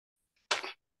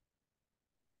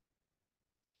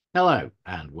Hello,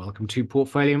 and welcome to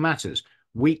Portfolio Matters,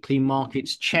 weekly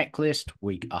markets checklist,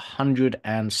 week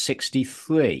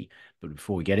 163. But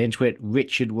before we get into it,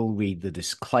 Richard will read the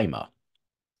disclaimer.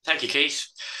 Thank you, Keith.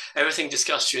 Everything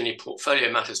discussed during the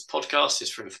Portfolio Matters podcast is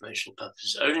for information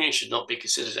purposes only and should not be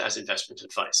considered as investment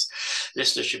advice.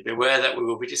 Listeners should be aware that we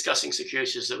will be discussing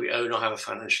securities that we own or have a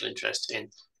financial interest in.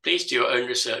 Please do your own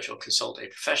research or consult a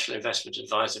professional investment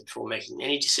advisor before making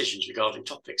any decisions regarding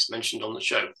topics mentioned on the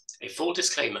show. A full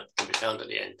disclaimer can be found at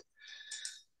the end.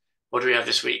 What do we have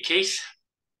this week, Keith?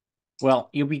 Well,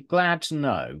 you'll be glad to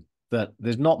know that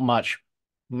there's not much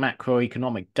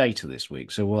macroeconomic data this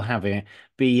week, so we'll have a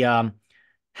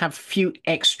few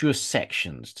extra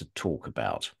sections to talk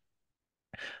about.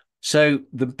 So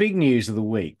the big news of the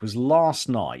week was last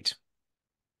night.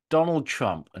 Donald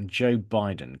Trump and Joe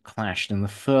Biden clashed in the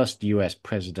first US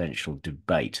presidential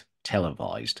debate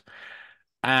televised.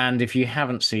 And if you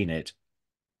haven't seen it,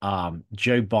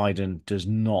 Joe Biden does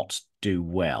not do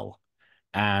well.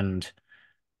 And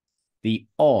the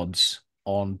odds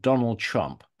on Donald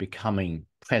Trump becoming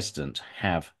president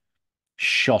have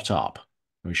shot up.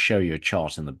 I'll show you a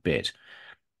chart in a bit.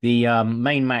 The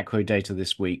main macro data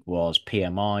this week was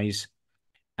PMIs,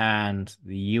 and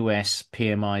the US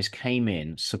PMIs came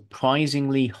in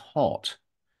surprisingly hot.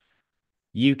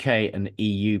 UK and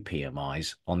EU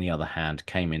PMIs, on the other hand,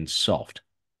 came in soft.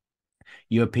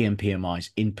 European PMIs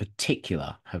in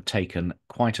particular have taken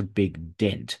quite a big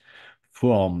dent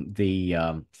from the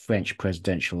French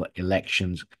presidential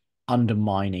elections,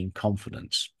 undermining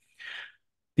confidence.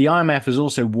 The IMF has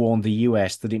also warned the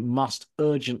US that it must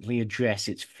urgently address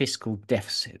its fiscal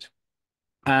deficit.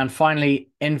 And finally,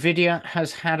 Nvidia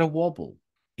has had a wobble.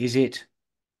 Is it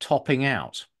topping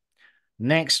out?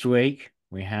 Next week,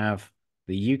 we have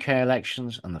the UK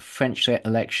elections and the French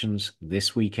elections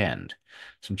this weekend.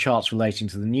 Some charts relating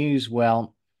to the news.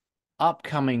 Well,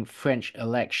 upcoming French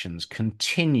elections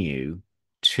continue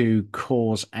to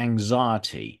cause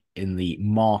anxiety in the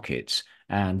markets,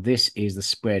 and this is the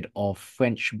spread of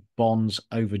French bonds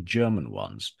over German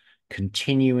ones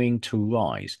continuing to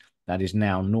rise. That is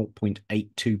now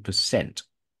 0.82%.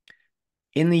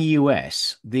 In the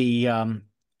US, the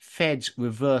Fed's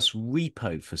reverse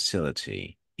repo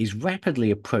facility is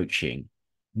rapidly approaching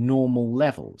normal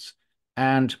levels,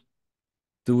 and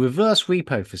the reverse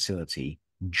repo facility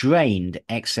drained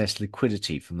excess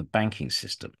liquidity from the banking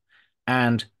system,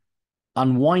 and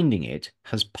unwinding it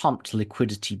has pumped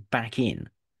liquidity back in.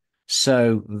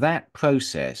 So that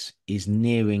process is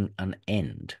nearing an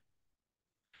end.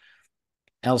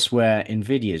 Elsewhere,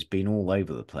 Nvidia's been all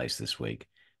over the place this week.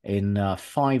 In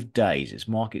 5 days, its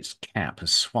market cap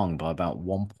has swung by about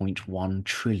 1.1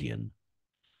 trillion,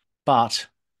 but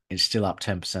it's still up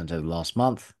 10% over the last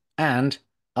month and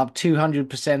up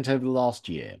 200% over the last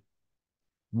year.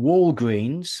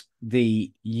 Walgreens,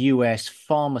 the US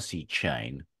pharmacy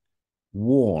chain,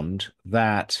 warned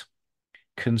that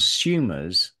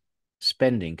consumers'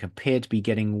 spending appeared to be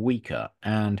getting weaker,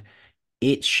 and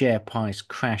its share price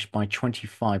crashed by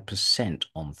 25%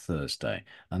 on Thursday.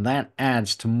 And that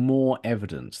adds to more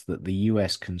evidence that the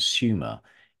US consumer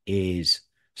is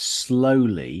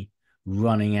slowly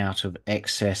running out of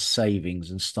excess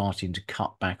savings and starting to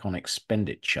cut back on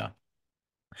expenditure.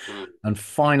 And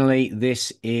finally,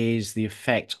 this is the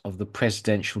effect of the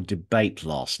presidential debate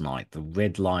last night. The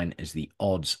red line is the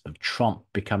odds of Trump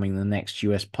becoming the next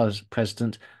US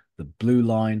president. The blue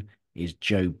line is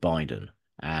Joe Biden,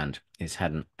 and it's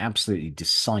had an absolutely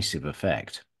decisive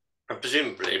effect. And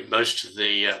presumably, most of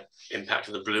the impact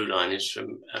of the blue line is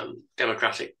from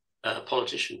Democratic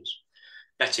politicians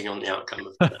betting on the outcome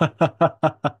of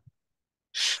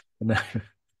No.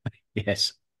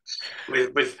 Yes.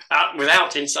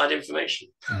 without inside information.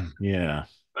 Yeah.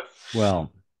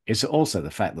 Well, it's also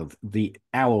the fact that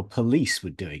our police were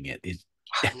doing it is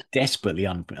desperately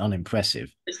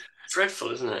unimpressive. It's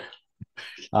dreadful, isn't it?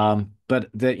 But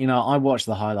I watched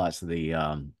the highlights of the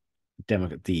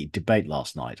debate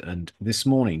last night, and this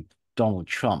morning Donald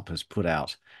Trump has put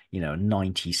out, a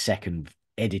 90-second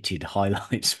edited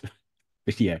highlights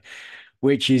video,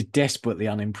 which is desperately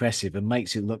unimpressive and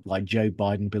makes it look like Joe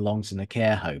Biden belongs in a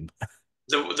care home.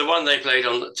 The one they played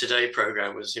on the Today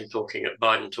program was him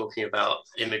Biden talking about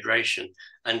immigration,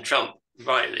 and Trump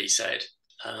rightly said,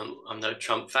 I'm no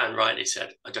Trump fan, rightly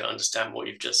said, I don't understand what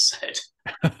you've just said.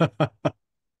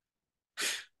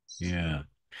 Yeah.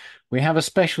 We have a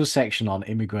special section on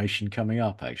immigration coming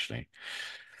up, actually.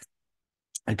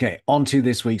 Okay, on to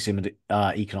this week's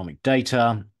economic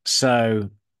data.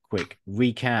 So, quick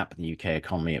recap. The UK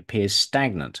economy appears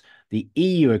stagnant. The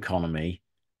EU economy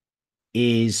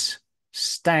is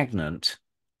stagnant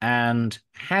and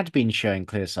had been showing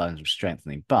clear signs of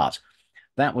strengthening, but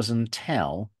that was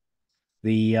until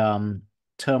the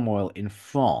turmoil in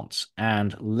France.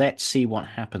 And let's see what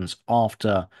happens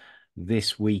after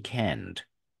this weekend,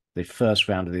 the first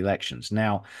round of the elections.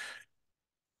 Now,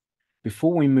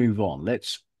 before we move on,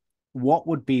 what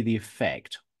would be the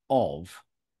effect of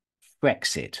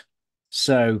Brexit?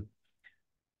 So,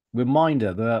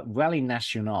 reminder, the Rally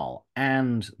National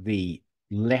and the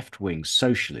left-wing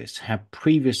socialists have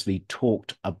previously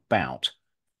talked about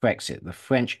Brexit, the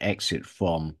French exit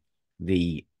from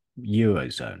the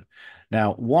Eurozone.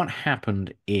 Now, what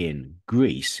happened in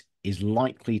Greece is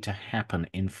likely to happen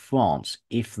in France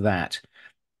if that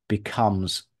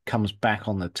comes back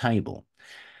on the table.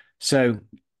 So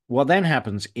what then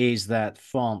happens is that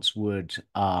France would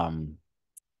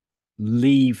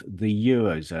leave the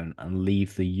Eurozone and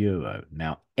leave the euro.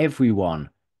 Now, everyone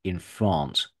in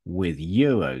France with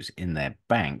euros in their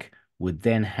bank would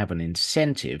then have an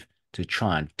incentive to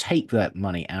try and take that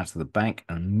money out of the bank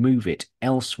and move it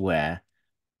elsewhere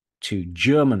to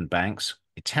German banks,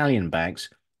 Italian banks.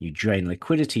 You drain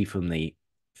liquidity from the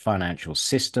financial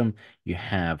system. You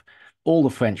have all the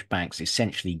French banks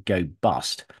essentially go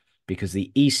bust because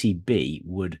the ECB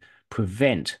would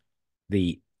prevent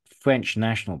the French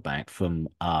National Bank from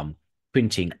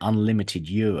printing unlimited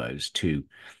euros to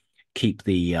keep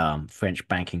the French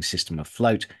banking system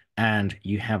afloat. And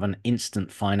you have an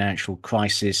instant financial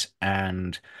crisis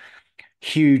and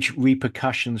huge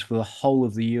repercussions for the whole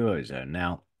of the Eurozone.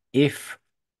 Now, if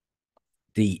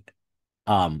the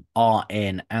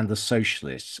RN and the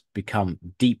socialists become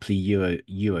deeply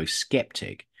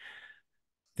Eurosceptic,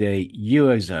 the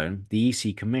Eurozone, the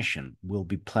EC Commission, will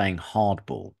be playing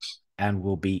hardball and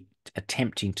will be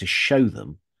attempting to show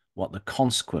them what the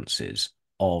consequences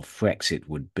of Brexit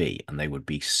would be, and they would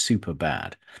be super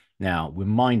bad. Now,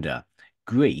 reminder,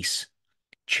 Greece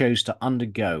chose to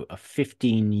undergo a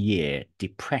 15-year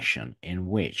depression in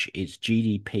which its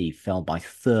GDP fell by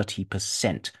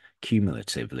 30%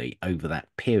 cumulatively over that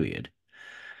period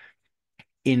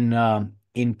in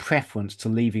preference to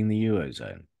leaving the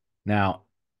Eurozone. Now,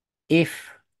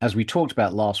 if, as we talked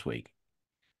about last week,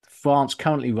 France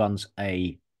currently runs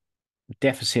a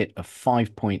deficit of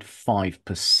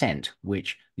 5.5%,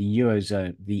 which the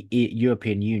Eurozone, the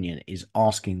European Union is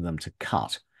asking them to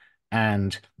cut.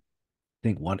 And I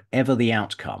think whatever the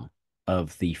outcome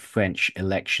of the French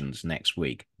elections next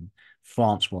week,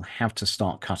 France will have to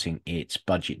start cutting its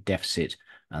budget deficit,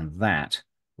 and that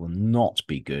will not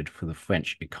be good for the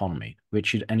French economy.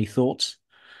 Richard, any thoughts?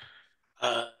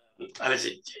 Uh, I mean,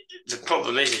 the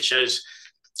problem is it shows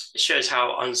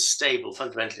how unstable,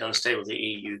 fundamentally unstable the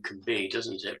EU can be,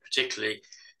 doesn't it? Particularly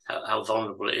how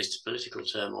vulnerable it is to political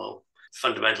turmoil.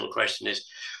 Fundamental question is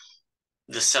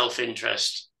the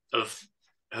self-interest of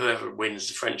whoever wins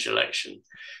the French election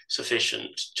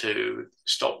sufficient to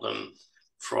stop them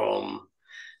from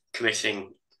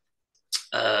committing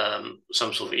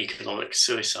some sort of economic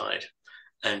suicide?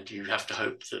 And you have to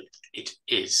hope that it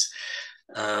is.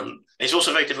 It's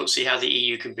also very difficult to see how the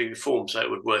EU can be reformed so it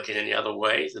would work in any other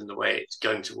way than the way it's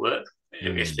going to work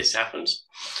if this happens.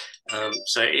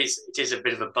 So it is a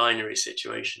bit of a binary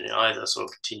situation. It either sort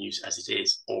of continues as it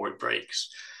is or it breaks.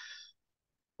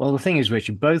 Well, the thing is,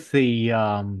 Richard, both the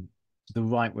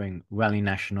right-wing Rally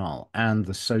National and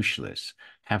the socialists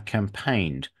have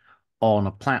campaigned on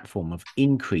a platform of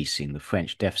increasing the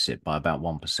French deficit by about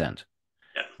 1%.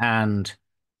 Yeah. And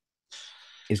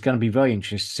it's going to be very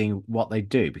interesting what they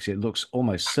do because it looks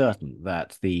almost certain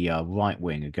that the right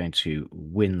wing are going to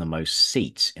win the most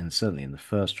seats, certainly in the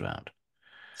first round.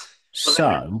 Well,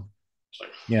 So,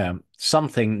 yeah,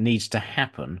 something needs to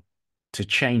happen to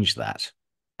change that.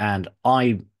 And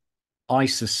I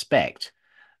suspect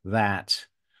that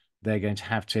they're going to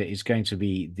have to, it's going to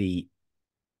be the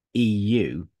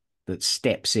EU that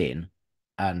steps in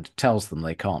and tells them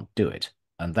they can't do it.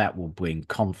 And that will bring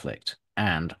conflict.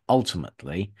 And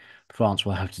ultimately, France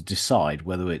will have to decide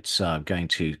whether it's going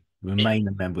to remain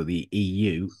a member of the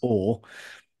EU or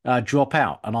drop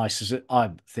out. And I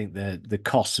think the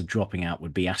costs of dropping out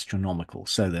would be astronomical.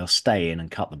 So they'll stay in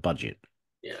and cut the budget.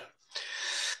 Yeah.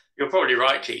 You're probably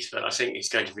right, Keith, but I think it's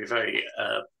going to be a very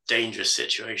dangerous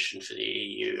situation for the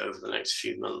EU over the next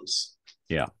few months.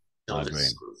 Yeah, I until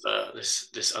agree.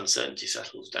 this uncertainty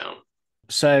settles down.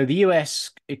 So the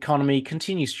US economy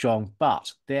continues strong,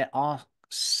 but there are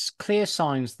clear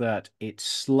signs that it's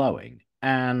slowing.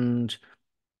 And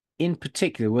in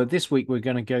particular, well, this week we're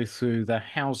going to go through the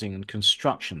housing and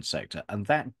construction sector, and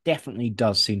that definitely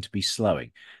does seem to be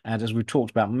slowing. And as we've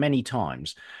talked about many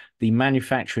times, the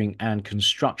manufacturing and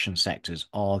construction sectors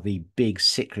are the big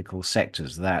cyclical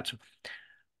sectors that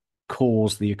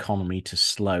cause the economy to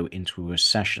slow into a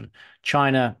recession?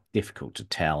 China, difficult to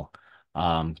tell.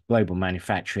 Global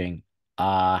manufacturing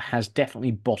has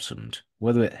definitely bottomed.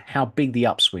 How big the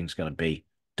upswing is going to be,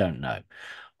 don't know.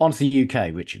 On to the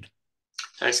UK, Richard.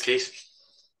 Thanks, Keith.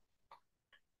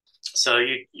 So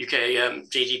UK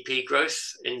GDP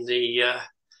growth in the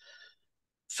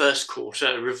first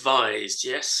quarter revised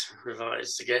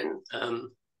again,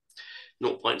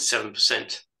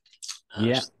 0.7%.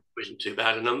 Yeah, Wasn't too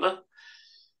bad a number.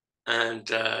 And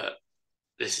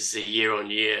this is the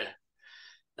year-on-year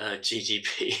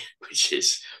GDP, which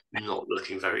is not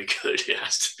looking very good, it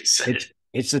has to be said.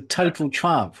 it's a total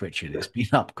triumph, Richard. It's been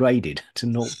upgraded to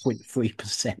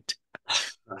 0.3%.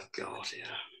 Oh, God, yeah.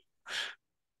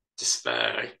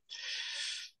 Despair.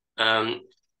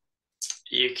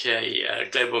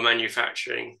 UK global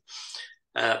manufacturing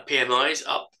PMIs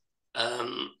up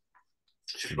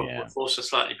 4.4, so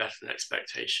slightly better than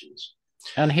expectations.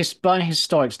 And by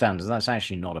historic standards, that's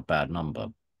actually not a bad number.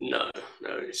 No,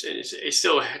 it's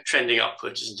still trending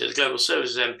upwards, isn't it? The global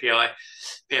services PMI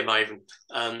even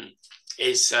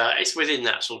is it's within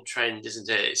that sort of trend, isn't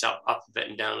it? It's up a bit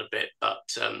and down a bit, but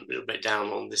a little bit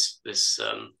down on this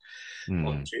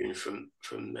on June from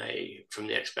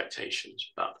the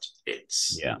expectations, but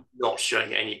it's not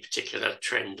showing any particular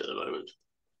trend at the moment.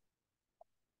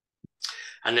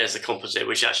 And there's the composite,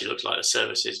 which actually looks like the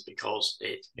services because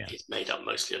it's made up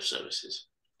mostly of services.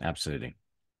 Absolutely.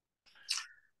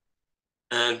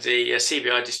 And the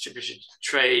CBI Distributed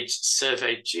Trade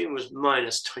Survey June was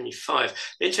minus 25.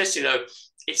 Interesting though,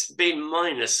 it's been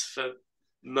minus for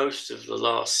most of the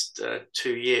last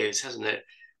 2 years, hasn't it?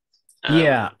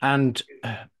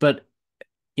 But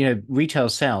retail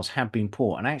sales have been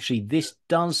poor, and actually this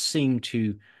does seem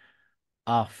to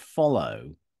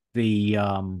follow the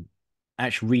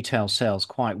actual retail sales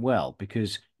quite well,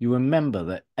 because you remember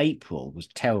that April was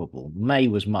terrible, May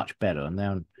was much better, and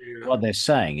then what they're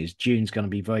saying is June's going to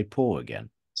be very poor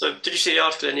again. So did you see the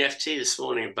article in the FT this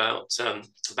morning about the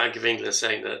Bank of England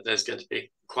saying that there's going to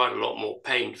be quite a lot more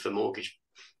pain for mortgage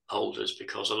holders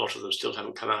because a lot of them still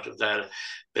haven't come out of their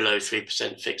below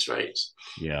 3% fixed rates?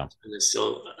 Yeah. And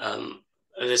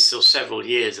there's still several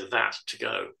years of that to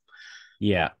go.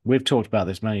 Yeah, we've talked about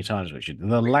this many times, Richard.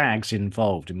 The lags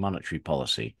involved in monetary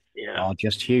policy are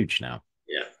just huge now.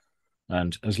 Yeah.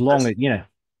 And as long as,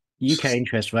 UK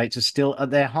interest rates are still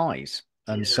at their highs,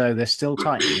 and so they're still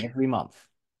tightening every month.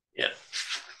 Yeah.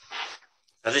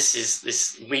 Now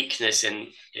this weakness in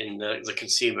the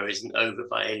consumer isn't over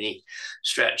by any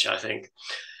stretch, I think.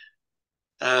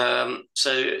 So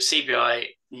CBI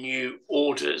new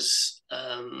orders.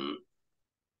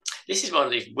 This is one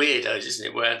of these weirdos, isn't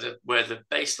it? Where the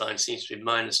baseline seems to be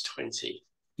minus 20.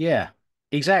 Yeah,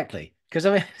 exactly. Because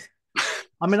I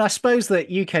suppose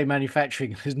that UK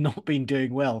manufacturing has not been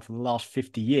doing well for the last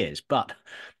 50 years, but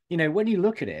when you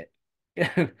look at it,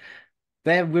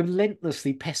 they're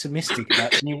relentlessly pessimistic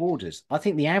about new orders. I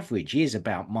think the average is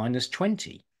about minus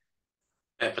 20.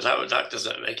 Yeah, but that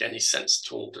doesn't make any sense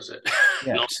at all, does it?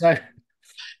 Yeah. So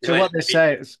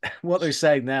what they're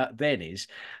saying now then is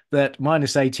that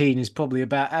minus 18 is probably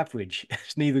about average.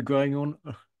 It's neither growing on.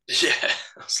 Yeah.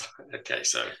 Okay.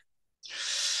 So.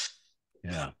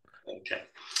 Yeah. Okay.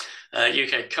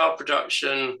 UK car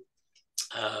production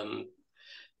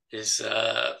is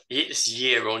this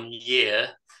year on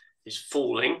year is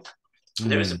falling.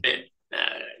 There is a bit.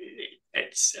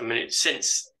 It's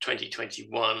since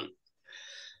 2021.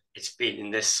 It's been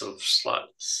in this sort of slight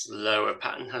slower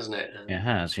pattern, hasn't it? It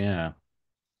has, yeah.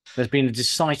 There's been a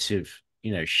decisive,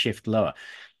 shift lower.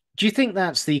 Do you think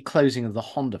that's the closing of the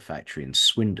Honda factory in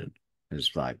Swindon?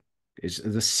 Is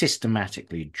the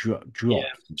systematically dropped? Yeah,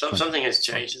 something has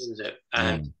changed, isn't it?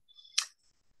 And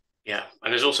and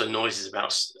there's also noises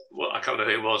about, I can't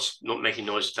remember who it was, not making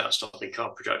noises about stopping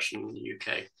car production in the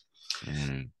UK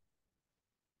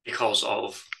because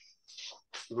of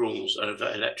rules over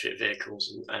electric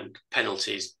vehicles and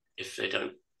penalties if they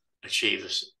don't achieve a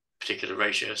particular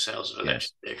ratio of sales of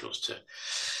electric vehicles to.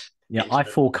 Yeah, I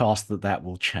forecast that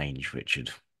will change,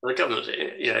 Richard. The government,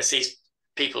 sees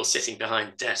people sitting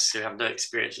behind desks who have no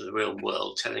experience of the real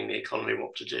world telling the economy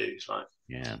what to do. It's like,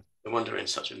 no wonder we're in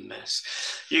such a mess.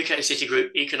 UK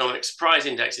Citigroup Economic Surprise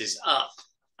Index is up.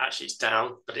 Actually, it's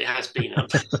down, but it has been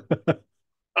up.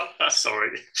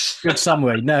 Sorry. Good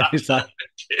summary. No, it's like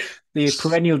the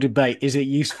perennial debate, is it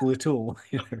useful at all?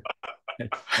 Anyway.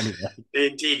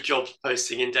 The Indeed jobs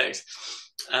posting index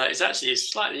is actually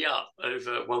slightly up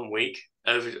over 1 week,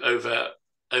 over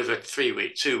 3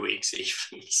 weeks, 2 weeks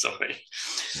even, sorry.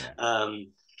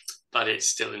 But it's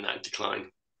still in that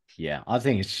decline. Yeah, I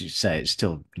think it's you say it's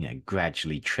still,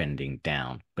 gradually trending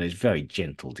down, but it's very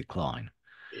gentle decline.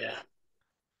 Yeah.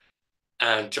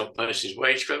 And job postings,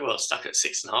 wage growth, well, stuck at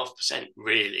 6.5%,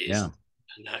 really, Yeah,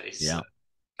 isn't it? And yeah,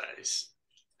 that is,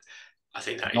 I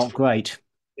think that is, not great.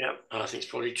 yeah, and I think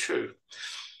it's probably true.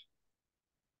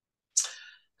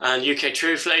 And UK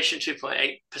true inflation,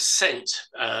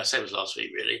 2.8%, same as last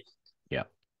week, really. Yeah,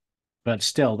 but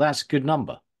still, that's a good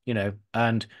number.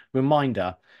 And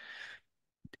reminder,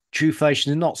 true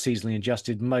inflation is not seasonally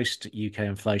adjusted. Most UK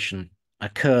inflation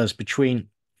occurs between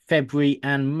February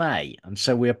and May, and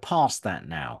so we're past that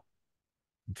now.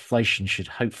 Inflation should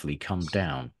hopefully come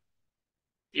down.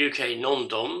 UK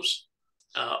non-DOMs,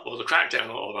 or the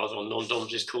crackdown, or rather on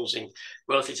non-DOMs, is causing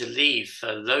wealthy to leave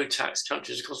for low-tax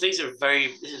countries. Of course, this is a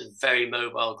very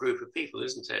mobile group of people,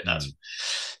 isn't it? Mm,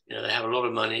 They have a lot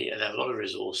of money, they have a lot of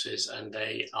resources, and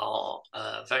they are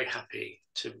very happy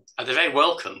and they're very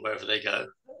welcome wherever they go,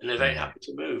 and they're very mm, happy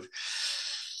to move.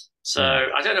 So yeah.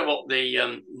 I don't know what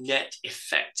the net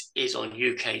effect is on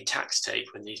UK tax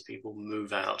take when these people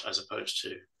move out, as opposed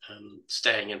to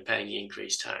staying and paying the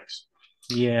increased tax.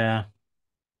 Yeah.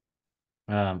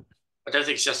 Um, I don't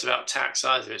think it's just about tax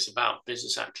either. It's about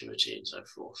business activity and so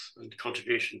forth, and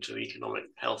contribution to economic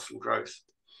health and growth.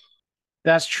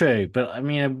 that's true. But I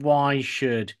mean, why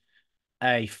should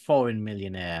a foreign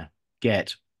millionaire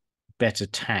get better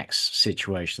tax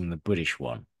situation than the British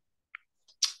one?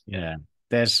 Yeah.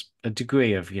 There's a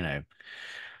degree of,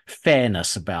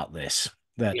 fairness about this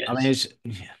that, I mean, Yes.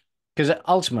 it's because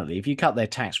ultimately, if you cut their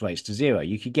tax rates to zero,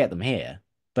 you could get them here.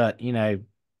 But,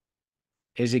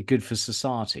 is it good for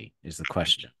society is the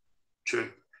question.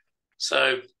 True.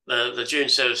 So the June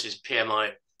services PMI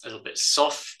a little bit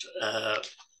soft.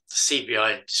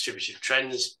 CBI distributive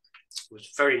trends was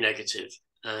very negative,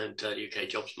 and the UK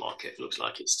jobs market looks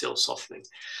like it's still softening.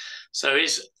 So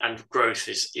and growth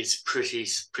is pretty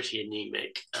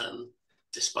anemic,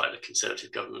 despite the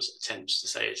Conservative government's attempts to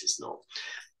say it is not.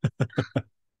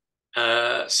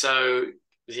 So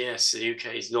yes, the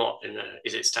UK is not in a.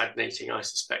 Is it stagnating? I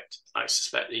suspect. I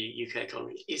suspect the UK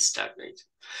economy is stagnating,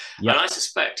 and Yep. I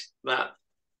suspect that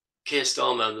Keir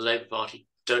Starmer and the Labour Party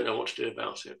don't know what to do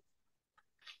about it.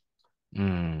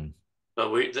 Mm.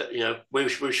 But we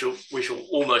shall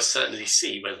almost certainly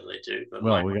see whether they do. But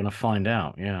Well, we're going to find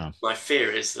out. Yeah. my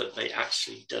fear is that they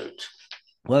actually don't.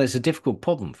 Well, it's a difficult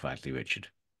problem, frankly, Richard.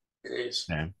 It is.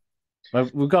 Yeah. Well,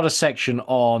 we've got a section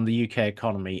on the UK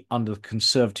economy under the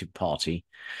Conservative Party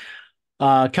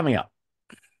coming up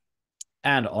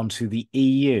and onto the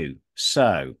EU.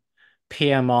 So,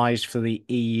 PMIs for the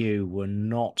EU were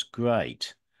not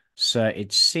great. So,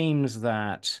 it seems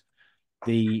that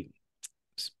the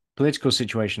political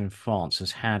situation in France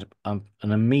has had an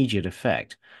immediate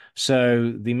effect.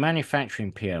 So the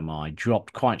manufacturing PMI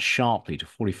dropped quite sharply to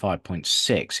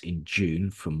 45.6 in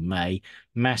June from May,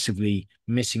 massively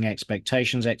missing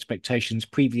expectations. Expectations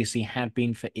previously had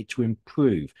been for it to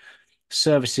improve.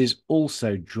 Services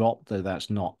also dropped, though that's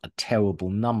not a terrible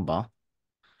number,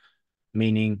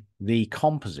 meaning the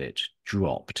composite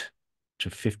dropped to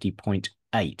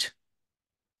 50.8.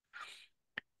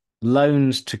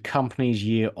 Loans to companies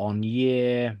year on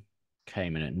year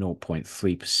came in at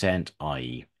 0.3%,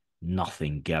 i.e.,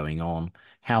 nothing going on.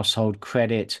 Household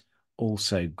credit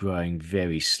also growing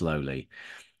very slowly.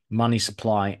 Money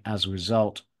supply, as a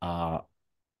result, are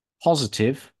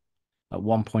positive at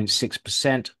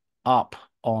 1.6%, up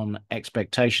on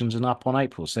expectations and up on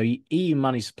April. So EU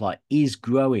money supply is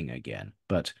growing again,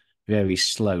 but very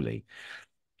slowly.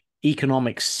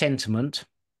 Economic sentiment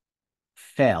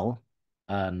fell,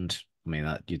 and I mean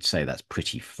that you'd say that's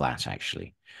pretty flat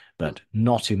actually, but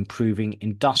not improving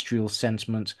industrial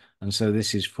sentiment. And so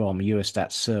this is from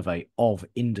Eurostat's survey of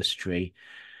industry,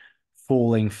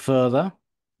 falling further,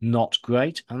 not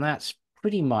great, and that's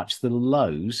pretty much the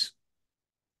lows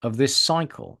of this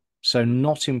cycle. So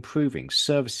not improving.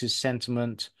 Services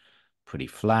sentiment pretty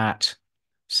flat.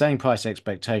 Selling price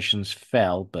expectations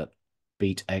fell, but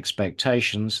beat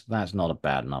expectations. That's not a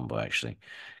bad number, actually.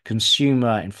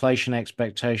 Consumer inflation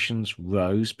expectations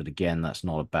rose, but again, that's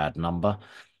not a bad number.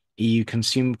 EU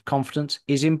consumer confidence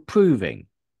is improving.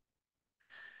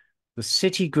 The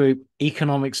Citigroup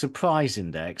Economic Surprise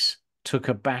Index took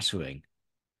a battering,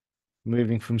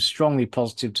 moving from strongly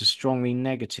positive to strongly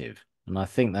negative. And I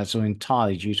think that's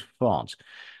entirely due to France.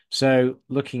 So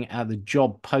looking at the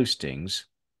job postings,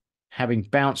 having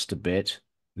bounced a bit,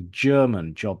 the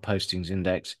German job postings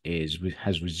index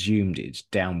has resumed its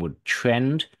downward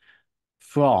trend.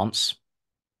 France,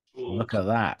 Ooh, look at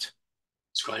that.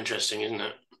 it's quite interesting, isn't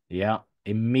it? Yeah,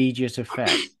 immediate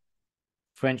effect.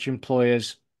 French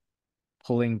employers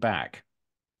pulling back.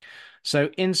 So,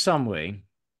 in summary,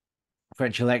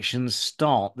 French elections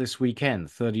start this weekend,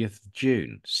 30th of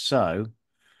June. So,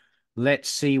 let's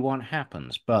see what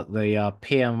happens. But the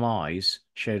PMIs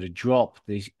showed a drop.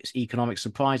 The economic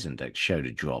surprise index showed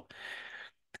a drop.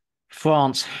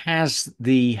 France has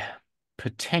the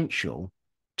potential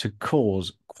to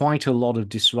cause quite a lot of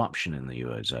disruption in the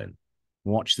Eurozone.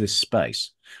 Watch this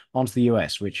space. On to the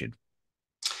US, Richard.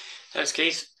 Thanks,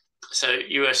 Keith. So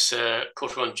US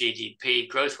quarter one GDP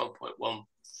growth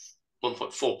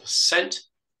 1.4%.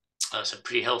 So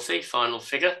pretty healthy final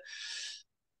figure.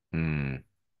 Hmm.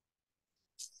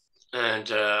 And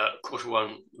quarter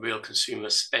one real consumer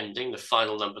spending, the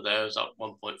final number there is up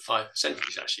 1.5%, which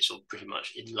is actually sort of pretty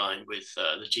much in line with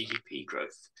the GDP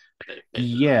growth.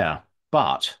 Yeah,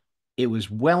 but it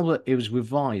was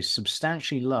revised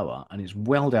substantially lower and it's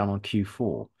well down on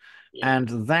Q4. Yeah.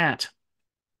 And that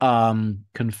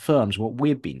confirms what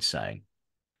we've been saying,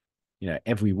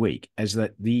 every week, is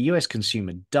that the US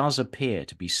consumer does appear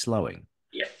to be slowing.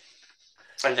 Yeah.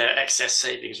 And their excess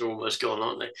savings are almost gone,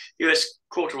 aren't they? US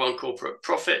quarter one corporate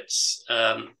profits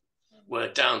were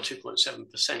down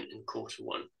 2.7% in quarter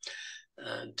one.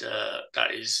 And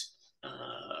that is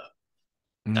a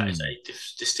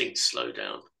distinct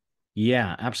slowdown.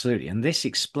 Yeah, absolutely. And this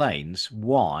explains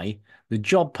why the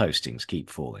job postings keep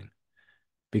falling.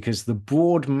 Because the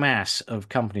broad mass of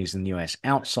companies in the US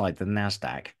outside the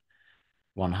NASDAQ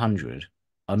 100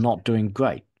 are not doing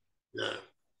great. No.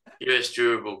 US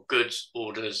durable goods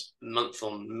orders month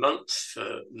on month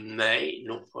for May,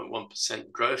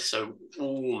 0.1% growth, so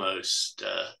almost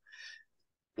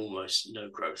no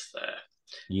growth there.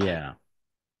 Yeah.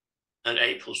 And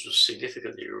April's was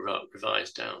significantly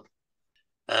revised down.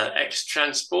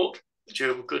 Transport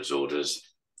durable goods orders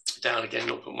down again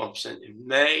 0.1% in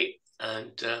May,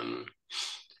 and a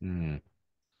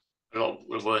lot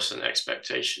worse than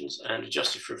expectations. And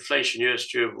adjusted for inflation, US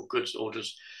durable goods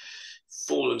orders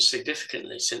fallen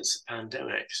significantly since the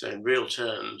pandemic. So in real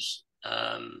terms,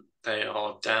 they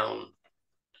are down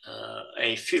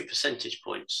a few percentage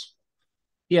points.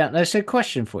 Yeah, there's a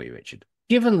question for you, Richard.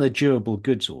 Given the durable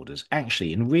goods orders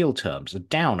actually in real terms are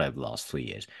down over the last 3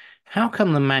 years, how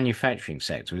come the manufacturing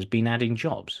sector has been adding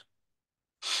jobs?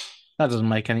 That doesn't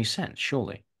make any sense,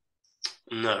 surely.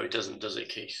 No, it doesn't, does it,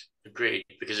 Keith? Agreed,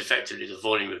 because effectively the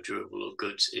volume of durable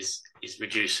goods is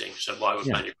reducing. So why would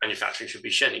manufacturing should be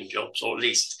shedding jobs, or at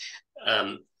least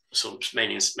sort of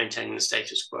maintaining the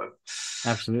status quo?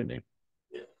 Absolutely.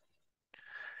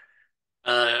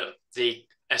 Yeah. The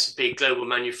S&P Global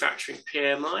Manufacturing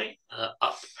PMI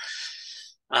up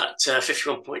at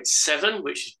 51.7,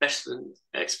 which is better than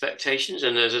expectations,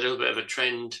 and there's a little bit of a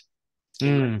trend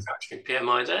in manufacturing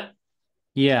PMI there.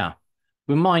 Yeah.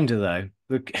 Reminder though,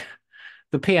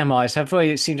 the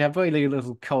PMIs seem to have very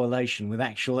little correlation with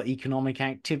actual economic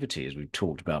activity, as we've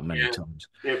talked about many times.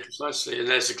 Yeah, precisely. And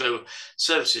there's the global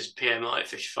services PMI at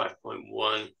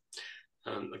 55.1,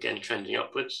 again trending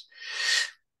upwards.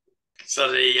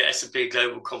 So the S&P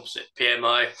Global Composite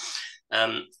PMI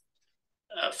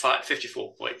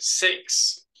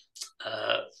 54.6,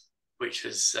 which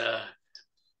was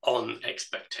on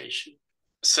expectation.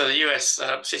 So the US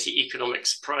City Economic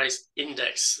Surprise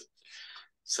Index.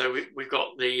 So we've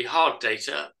got the hard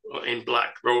data in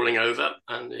black rolling over,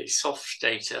 and the soft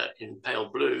data in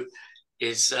pale blue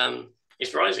is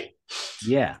rising.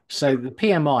 Yeah. So the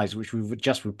PMIs, which we've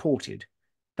just reported,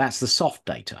 that's the soft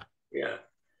data. Yeah.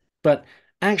 But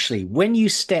actually, when you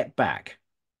step back,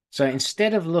 so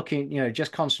instead of looking,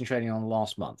 just concentrating on the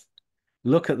last month,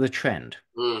 look at the trend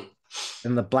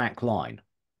in the black line.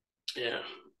 Yeah.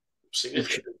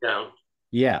 Significantly down.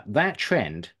 Yeah, that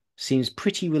trend seems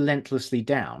pretty relentlessly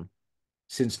down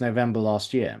since November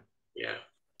last year. Yeah.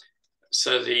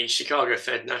 So the Chicago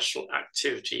Fed National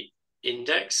Activity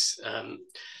Index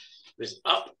was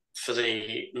up for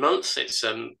the month. It's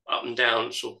up and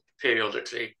down sort of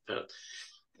periodically, but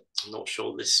I'm not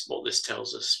sure what this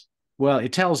tells us. Well,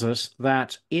 it tells us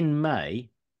that in May,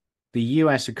 the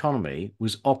US economy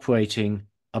was operating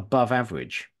above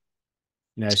average,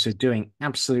 so doing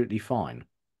absolutely fine.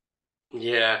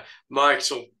 Yeah, my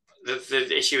sort of,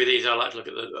 the issue with these, I like to look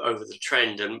at over the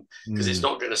trend, and because it's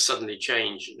not going to suddenly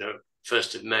change,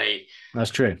 1st of May. That's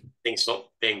true. Things not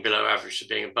being below average to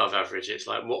being above average. It's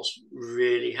like, what's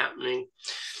really happening?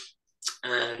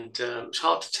 And it's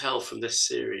hard to tell from this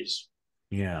series.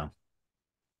 Yeah.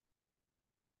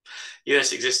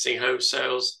 US existing home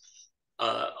sales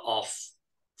are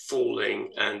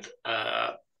falling, and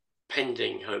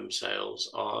pending home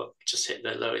sales are just hit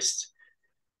their lowest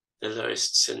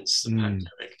since the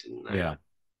pandemic, didn't they? Yeah.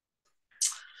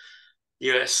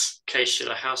 US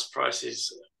case-shiller house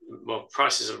prices well,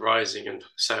 prices are rising and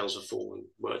sales are falling.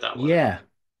 Word that way. Yeah,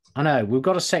 I know. We've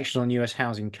got a section on US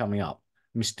housing coming up.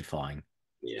 Mystifying.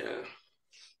 Yeah.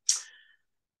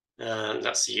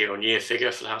 That's the year-on-year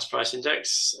figure for the house price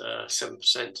index,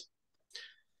 7%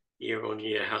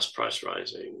 year-on-year house price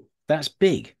rising. That's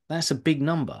big. That's a big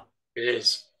number. It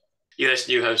is. US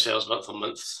new home sales month on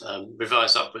month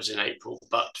revised upwards in April,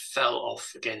 but fell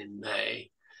off again in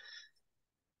May.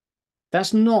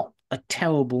 That's not a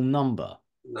terrible number,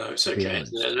 No, it's to be okay.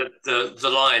 honest. The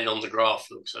line on the graph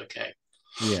looks okay.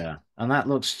 Yeah. And that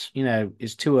looks,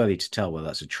 it's too early to tell whether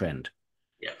that's a trend.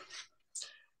 Yeah.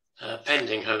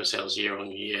 Pending home sales year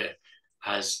on year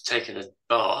has taken a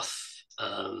bath,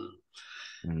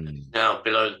 now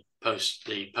below post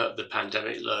the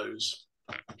pandemic lows.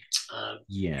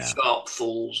 Yeah. Sharp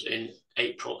falls in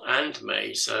April and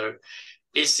May. So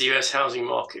is the US housing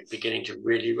market beginning to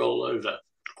really roll over?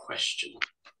 Question.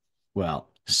 Well,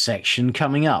 section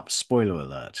coming up. Spoiler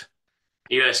alert.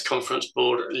 US Conference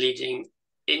Board leading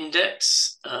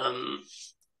index.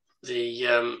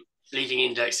 The leading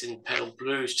index in pale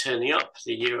blue is turning up.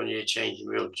 The year-on-year change in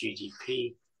real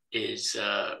GDP is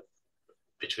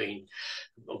between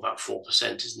about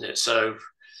 4%, isn't it? So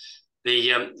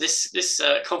the this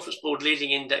Conference Board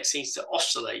leading index seems to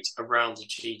oscillate around the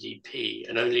GDP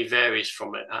and only varies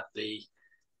from it at the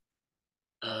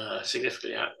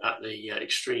significantly at the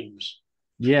extremes.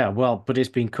 Yeah, well, but it's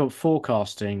been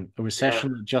forecasting a Yeah,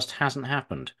 recession that just hasn't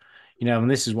happened.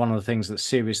 And this is one of the things that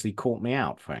seriously caught me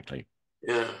out, frankly.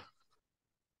 yeah.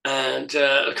 And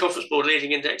the Conference Board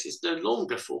leading index is no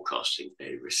longer forecasting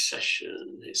a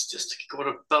recession. It's just got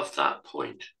above that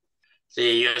point.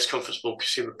 The US Conference Board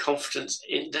Consumer Confidence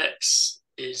Index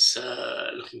is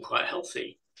looking quite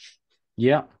healthy.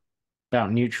 Yeah,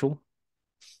 about neutral.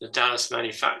 The Dallas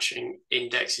Manufacturing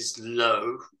Index is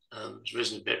low. It's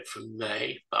risen a bit from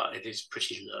May, but it is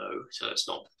pretty low, so that's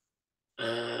not.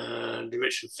 The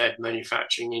Richmond Fed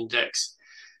Manufacturing Index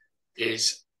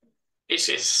is it's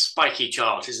a spiky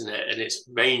chart, isn't it? And it's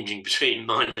ranging between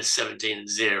 -17 and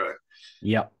 0.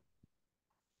 Yep.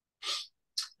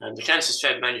 And the Kansas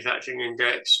Fed Manufacturing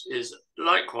Index is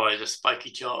likewise a spiky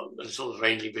chart, and sort of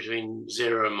ranging between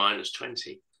 0 and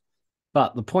 -20.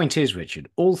 But the point is, Richard,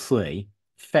 all three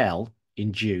fell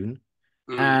in June,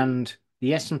 and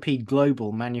the S&P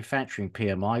Global Manufacturing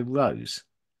PMI rose.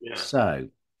 Yeah. So,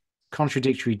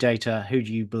 contradictory data, who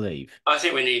do you believe? I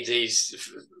think we need these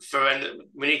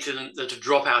we need to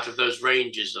drop out of those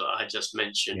ranges that I just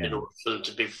mentioned in order for them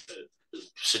to be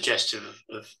suggestive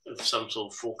of some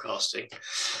sort of forecasting.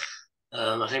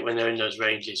 I think when they're in those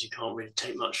ranges, you can't really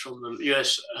take much from them.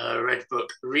 US Red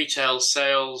Book retail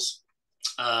sales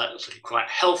looking quite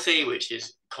healthy, which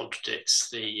contradicts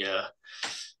the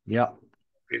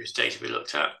previous data we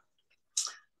looked at.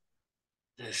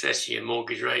 The 30-year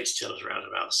mortgage rate still is around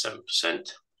about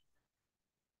 7%.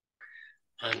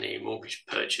 And the mortgage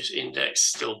purchase index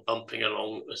still bumping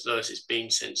along as low as it's been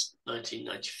since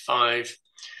 1995.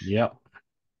 Yep.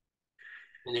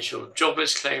 Initial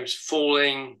jobless claims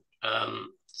falling.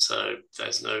 So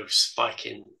there's no spike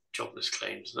in jobless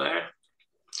claims there.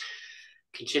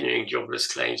 Continuing jobless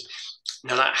claims.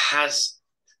 Now that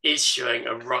is showing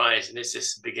a rise, and is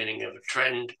this the beginning of a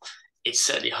trend? It's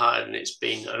certainly higher than it's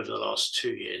been over the last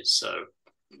 2 years. So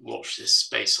watch this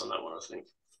space on that one, I think.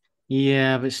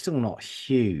 Yeah, but still not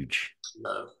huge.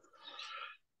 No.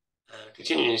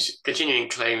 Continuing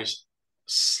claims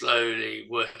slowly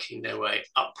working their way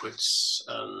upwards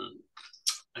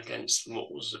against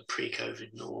what was the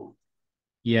pre-COVID norm.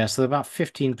 Yeah, so about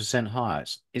 15% higher.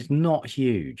 It's not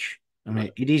huge. I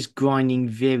mean, it is grinding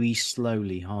very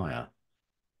slowly higher.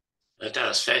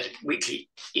 Dallas Fed weekly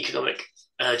economic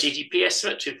GDP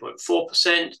estimate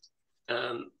 2.4%.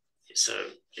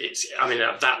 So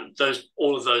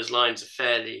all of those lines are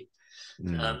fairly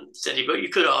steady, but you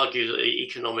could argue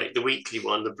that the weekly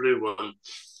one, the blue one,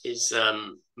 is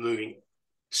developing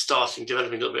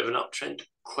a little bit of an uptrend.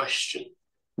 Question.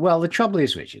 Well, the trouble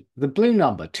is, Richard, the blue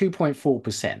number,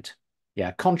 2.4%,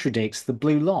 contradicts the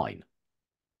blue line.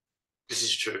 This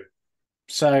is true.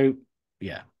 So,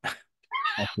 yeah.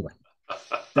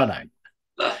 Don't know.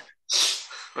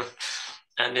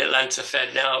 And the Atlanta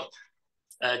Fed now,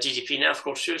 GDP now for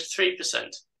quarter two is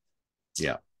 3%.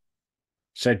 Yeah.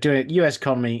 So US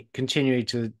economy continuing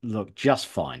to look just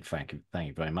fine, Frank. Thank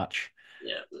you very much.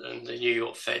 Yeah, and the New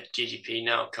York Fed GDP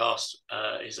nowcast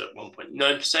is at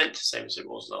 1.9%, same as it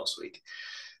was last week.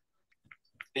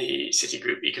 The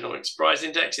Citigroup Economic Surprise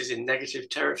Index is in negative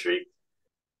territory.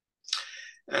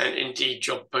 And indeed,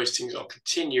 job postings are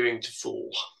continuing to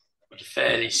fall at a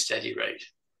fairly steady rate.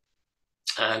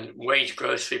 And wage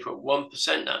growth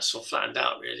 3.1%. That's sort of flattened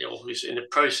out really, or is in the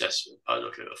process. I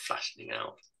look at it flattening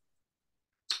out.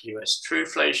 US true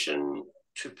inflation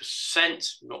 2%,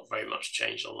 not very much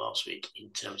change on last week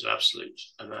in terms of absolute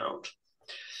amount.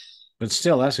 But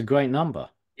still, that's a great number.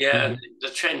 Yeah, Mhm. and the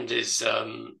trend is,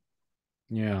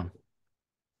 Yeah.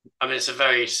 I mean, it's a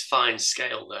very fine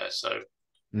scale there. So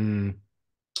Mm.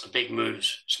 big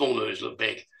moves, small moves look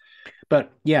big.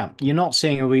 But yeah, you're not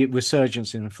seeing a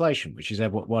resurgence in inflation, which is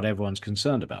what everyone's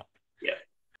concerned about. Yeah.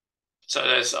 So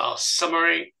there's our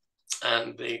summary.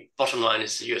 And the bottom line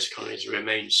is the US economy has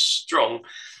remained strong,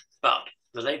 but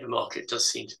the labour market does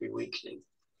seem to be weakening.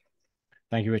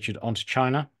 Thank you, Richard. On to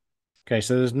China. Okay,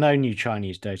 so there's no new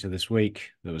Chinese data this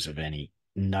week that was of any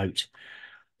note.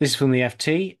 This is from the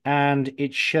FT, and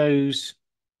it shows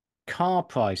car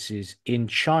prices in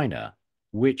China,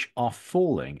 which are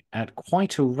falling at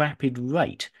quite a rapid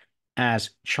rate as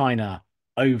China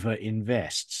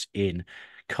overinvests in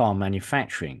car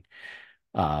manufacturing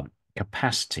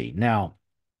capacity. Now,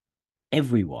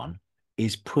 everyone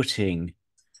is putting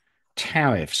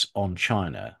tariffs on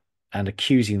China and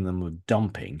accusing them of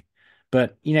dumping.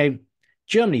 But,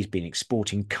 Germany's been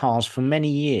exporting cars for many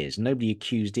years. Nobody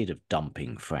accused it of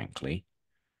dumping, frankly.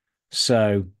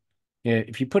 So,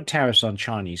 if you put tariffs on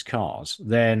Chinese cars,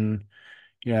 then,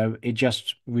 it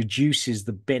just reduces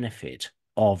the benefit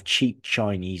of cheap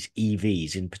Chinese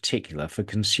EVs in particular for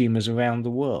consumers around the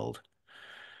world.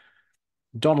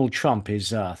 Donald Trump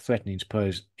is threatening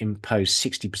to impose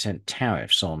 60%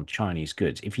 tariffs on Chinese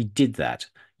goods. If he did that,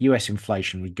 US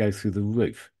inflation would go through the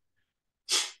roof.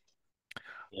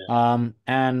 Yeah.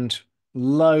 And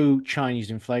low Chinese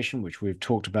inflation, which we've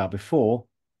talked about before,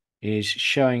 is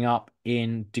showing up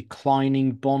in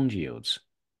declining bond yields.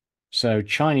 So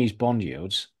Chinese bond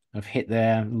yields have hit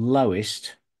their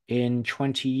lowest in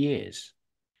 20 years.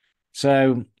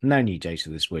 So no new data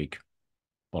this week,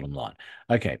 bottom line.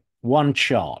 Okay, one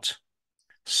chart.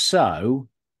 So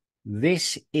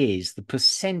this is the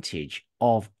percentage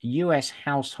of US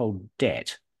household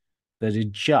debt that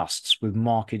adjusts with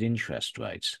market interest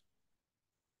rates.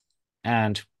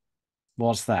 And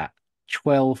what's that?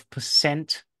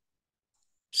 12%.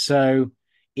 So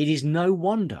it is no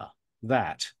wonder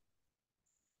that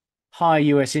high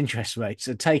US interest rates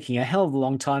are taking a hell of a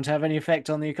long time to have any effect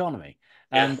on the economy.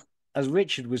 Yeah. And as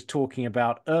Richard was talking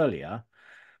about earlier,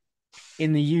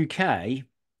 in the UK,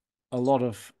 a lot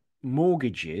of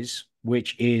mortgages,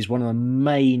 which is one of the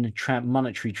main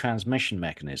monetary transmission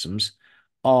mechanisms,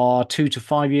 are 2 to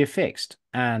 5 year fixed.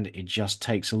 And it just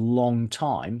takes a long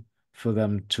time for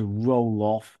them to roll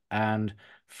off and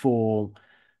for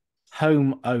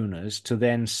homeowners to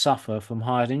then suffer from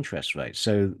higher interest rates.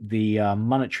 So the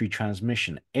monetary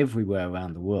transmission everywhere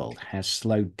around the world has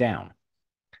slowed down.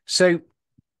 So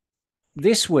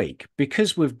this week,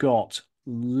 because we've got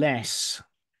less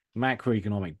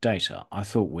macroeconomic data, I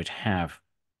thought we'd have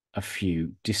a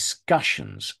few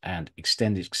discussions and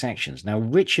extended sections. Now,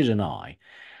 Richard and I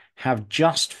have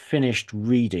just finished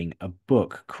reading a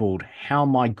book called How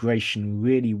Migration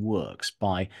Really Works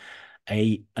by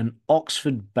an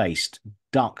Oxford-based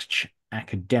Dutch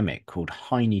academic called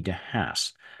Heine de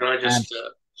Haas. Can I And just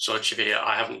sorry, Chivia,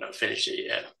 I haven't finished it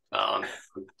yet. I'm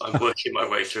working my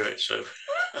way through it, so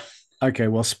okay,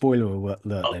 well, spoiler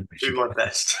alert I'll then, do Richard. my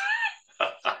best.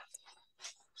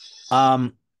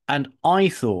 Um, and I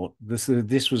thought this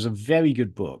was a very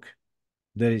good book.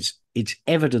 That it's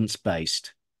evidence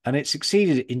based, and it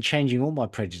succeeded in changing all my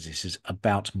prejudices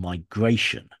about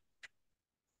migration.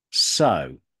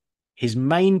 So his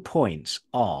main points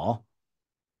are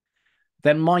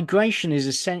that migration is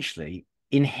essentially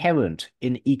inherent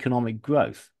in economic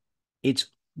growth.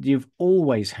 You've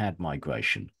always had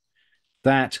migration.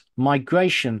 That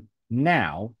migration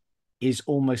now is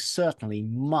almost certainly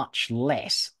much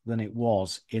less than it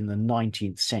was in the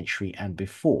 19th century and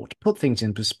before. To put things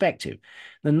in perspective,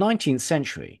 the 19th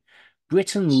century,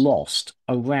 Britain lost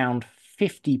around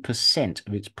 50%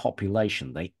 of its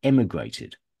population. They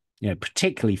emigrated,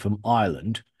 particularly from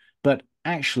Ireland, but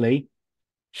actually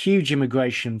huge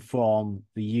immigration from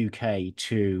the UK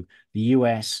to the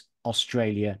US,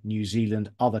 Australia, New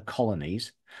Zealand, other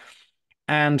colonies.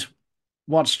 And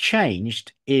what's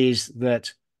changed is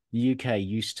that the UK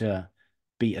used to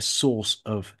be a source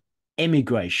of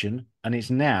emigration and it's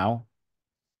now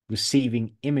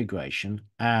receiving immigration,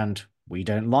 and we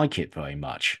don't like it very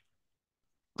much.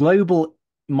 Global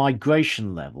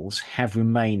migration levels have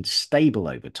remained stable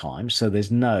over time, so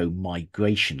there's no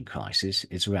migration crisis.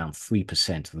 It's around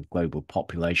 3% of the global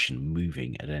population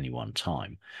moving at any one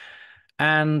time.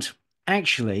 And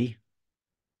actually,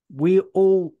 we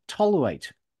all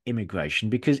tolerate immigration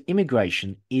because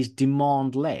immigration is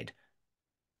demand led.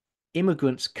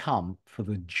 Immigrants come for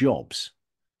the jobs.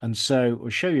 And so I'll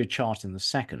show you a chart in a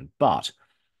second, but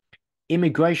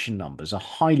immigration numbers are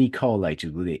highly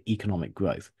correlated with economic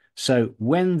growth. So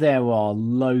when there are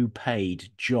low paid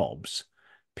jobs,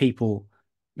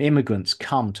 immigrants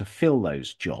come to fill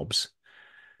those jobs,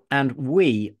 and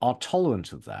we are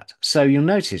tolerant of that. So you'll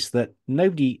notice that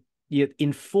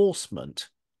enforcement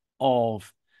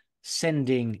of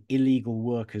sending illegal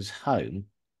workers home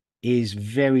is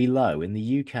very low. In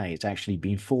the UK, it's actually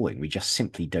been falling. We just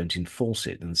simply don't enforce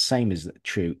it. And the same is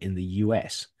true in the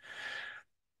US.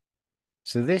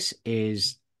 So this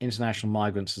is international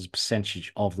migrants as a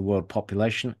percentage of the world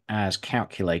population as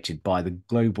calculated by the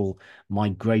Global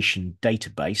Migration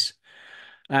Database.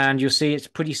 And you'll see it's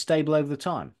pretty stable over the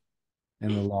time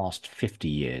in the last 50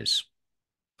 years.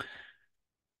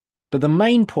 But the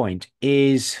main point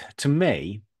is, to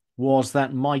me, was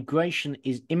that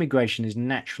immigration is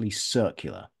naturally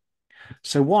circular.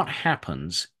 So what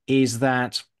happens is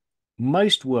that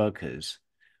most workers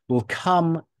will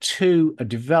come to a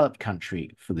developed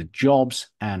country for the jobs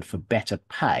and for better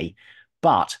pay,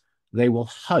 but they will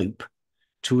hope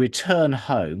to return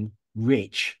home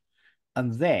rich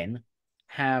and then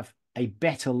have a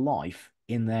better life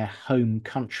in their home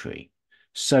country.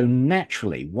 So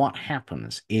naturally, what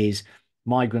happens is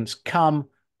migrants come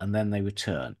and then they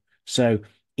return. So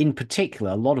in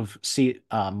particular, a lot of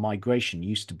migration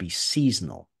used to be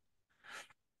seasonal.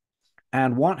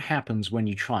 And what happens when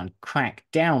you try and crack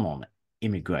down on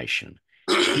immigration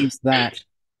is that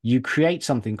you create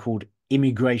something called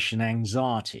immigration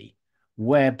anxiety,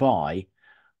 whereby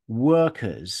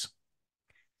workers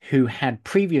who had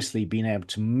previously been able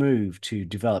to move to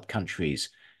developed countries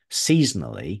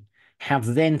seasonally have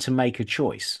then to make a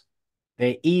choice.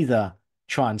 They either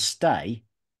try and stay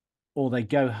or they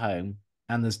go home,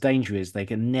 and there's danger is they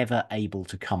are never able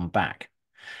to come back.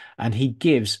 And he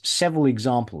gives several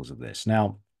examples of this.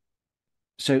 Now,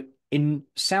 so in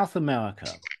South America,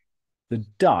 the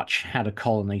Dutch had a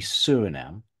colony,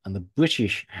 Suriname, and the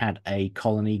British had a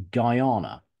colony,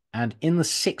 Guyana. And in the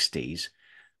 60s,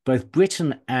 both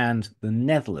Britain and the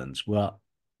Netherlands were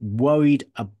worried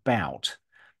about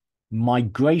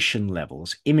migration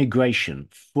levels, immigration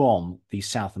from the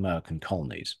South American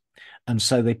colonies. And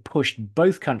so they pushed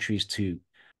both countries to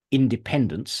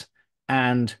independence.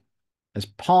 And as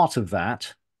part of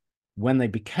that, when they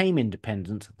became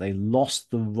independent, they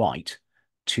lost the right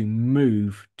to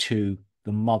move to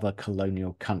the mother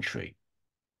colonial country.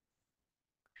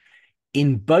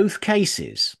 In both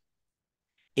cases,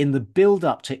 in the build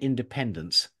up to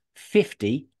independence,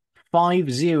 50%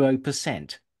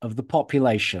 of the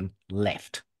population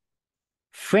left.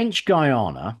 French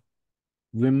Guiana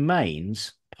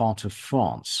remains part of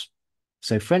France.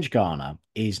 So French Guiana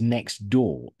is next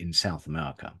door in South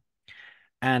America.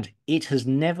 And it has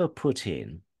never put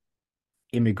in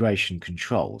immigration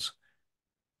controls.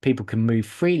 People can move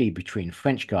freely between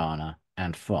French Guiana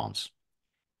and France.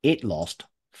 It lost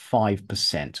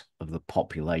 5% of the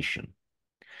population.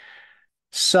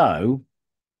 So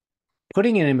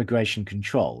putting in immigration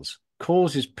controls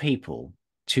causes people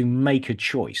to make a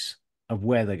choice of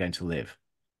where they're going to live.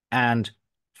 And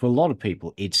for a lot of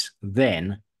people, it's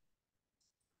then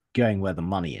going where the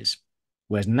money is,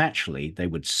 whereas naturally they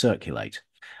would circulate.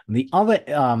 And the other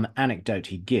anecdote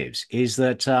he gives is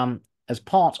that as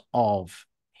part of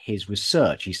his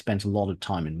research, he spent a lot of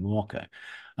time in Morocco.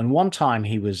 And one time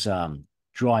he was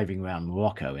driving around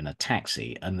Morocco in a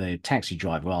taxi, and the taxi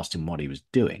driver asked him what he was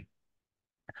doing.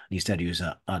 He said he was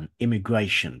an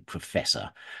immigration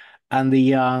professor. And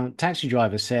the taxi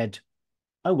driver said,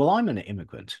 "Oh, well, I'm an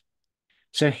immigrant."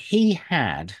 So he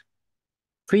had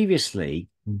previously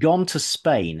gone to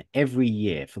Spain every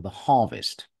year for the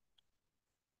harvest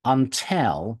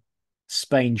until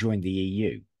Spain joined the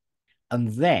EU. And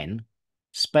then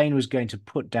Spain was going to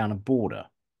put down a border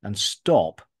and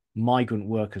stop migrant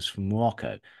workers from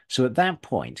Morocco. So at that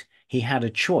point, he had a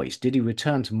choice. Did he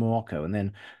return to Morocco and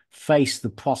then face the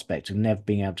prospect of never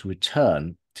being able to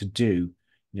return to do,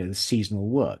 the seasonal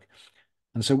work?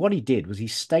 And so what he did was he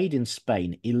stayed in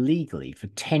Spain illegally for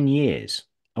 10 years,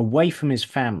 away from his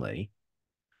family,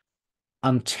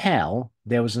 until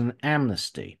there was an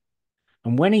amnesty.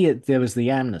 And when there was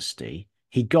the amnesty,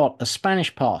 he got a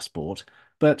Spanish passport,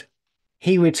 but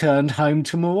he returned home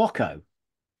to Morocco,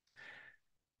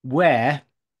 where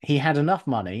he had enough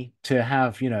money to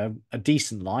have, a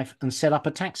decent life and set up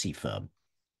a taxi firm.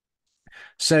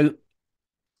 So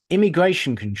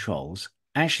immigration controls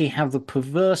actually have the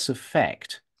perverse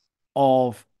effect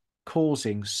of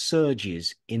causing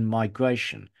surges in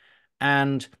migration.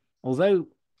 And although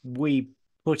we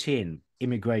put in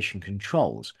immigration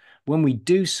controls, when we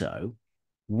do so,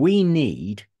 we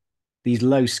need these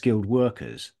low-skilled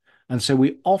workers. And so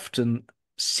we often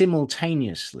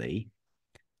simultaneously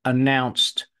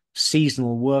announced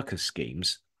seasonal worker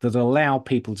schemes that allow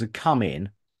people to come in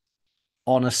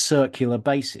on a circular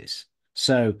basis.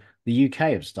 So the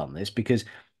UK has done this because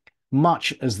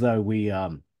much as though we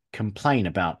complain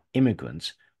about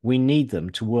immigrants, we need them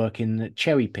to work in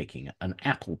cherry picking and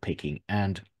apple picking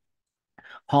and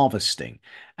harvesting.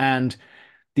 And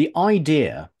the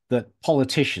idea that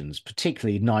politicians,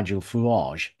 particularly Nigel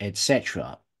Farage,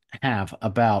 etc., have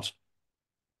about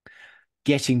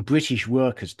getting British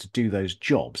workers to do those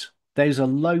jobs, those are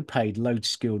low paid, low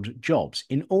skilled jobs.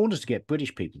 In order to get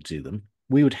British people to do them,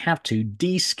 we would have to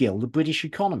de-skill the British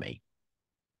economy,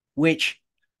 which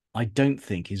I don't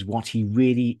think is what he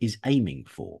really is aiming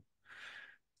for.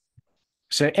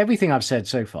 So everything I've said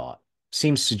so far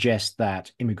seems to suggest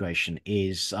that immigration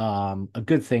is a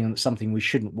good thing and something we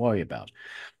shouldn't worry about.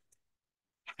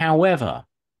 However,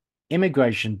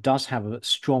 immigration does have a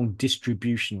strong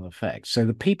distributional effect. So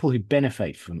the people who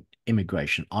benefit from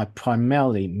immigration are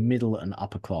primarily middle and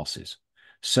upper classes.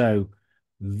 So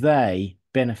they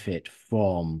benefit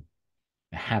from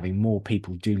having more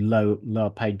people do lower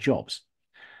paid jobs.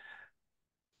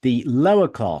 The lower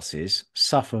classes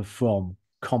suffer from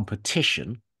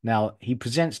competition. Now, he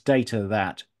presents data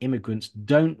that immigrants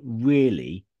don't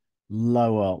really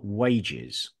lower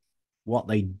wages. What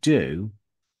they do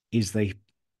is they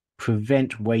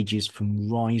prevent wages from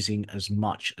rising as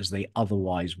much as they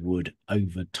otherwise would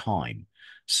over time.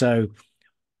 So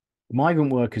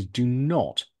migrant workers do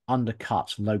not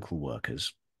undercut local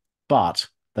workers, but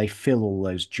they fill all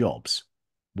those jobs,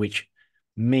 which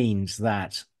means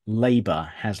that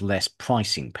labor has less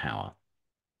pricing power.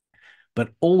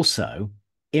 But also,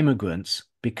 immigrants,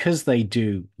 because they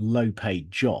do low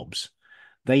paid jobs,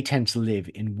 they tend to live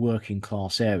in working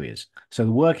class areas. So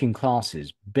the working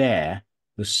classes bear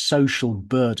the social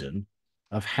burden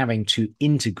of having to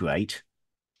integrate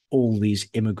all these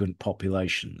immigrant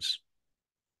populations.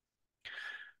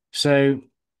 So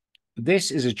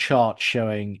this is a chart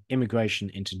showing immigration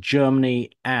into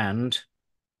Germany and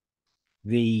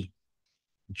the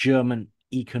German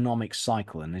economic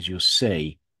cycle. And as you'll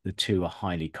see, the two are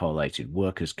highly correlated.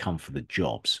 Workers come for the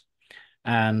jobs.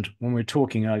 And when we were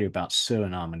talking earlier about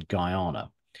Suriname and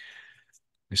Guyana,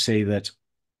 we see that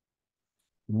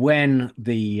when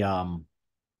the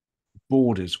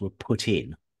borders were put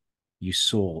in, you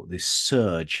saw this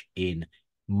surge in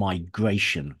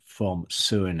migration from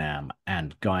Suriname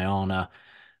and Guyana.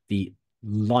 The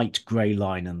light grey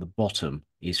line in the bottom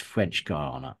is French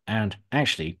Guiana. And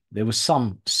actually, there were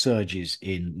some surges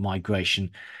in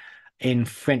migration in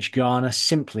French Guiana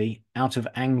simply out of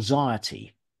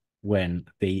anxiety when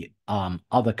the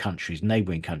other countries,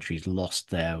 neighboring countries, lost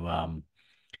their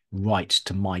right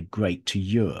to migrate to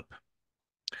Europe.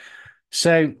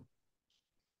 So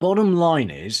bottom line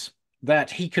is that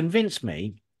he convinced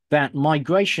me that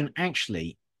migration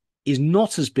actually is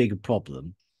not as big a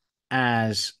problem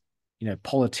as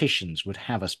politicians would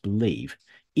have us believe,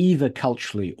 either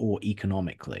culturally or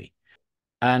economically.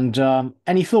 And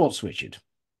any thoughts, Richard?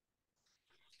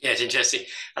 Yeah, it's interesting.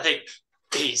 I think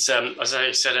he's, as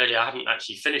I said earlier, I haven't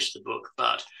actually finished the book,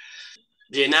 but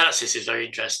the analysis is very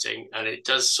interesting, and it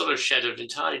does sort of shed an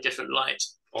entirely different light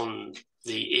on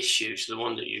the issue to the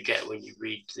one that you get when you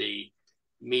read the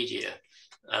media.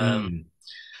 And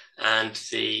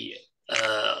the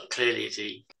clearly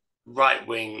the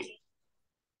right-wing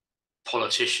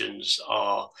politicians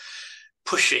are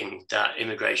pushing that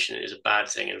immigration is a bad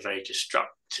thing and very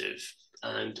destructive.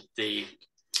 And the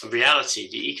reality,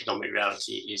 the economic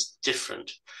reality, is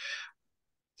different.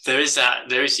 There is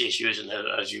the issue, isn't there,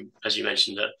 as you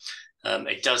mentioned, that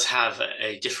it does have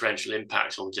a differential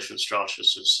impact on different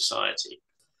stratas of society.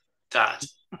 That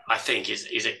I think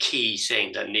is a key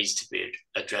thing that needs to be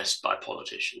addressed by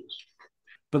politicians.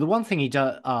 But the one thing he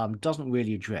doesn't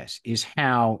really address is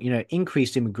how,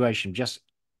 increased immigration just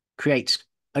creates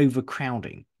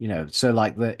overcrowding, so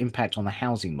like the impact on the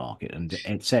housing market and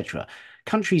etc.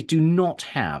 Countries do not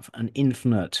have an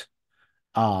infinite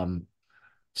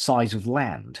size of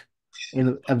land.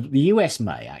 The US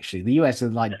may actually. The US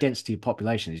like density of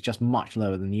population is just much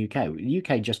lower than the UK. The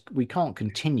UK we can't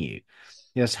continue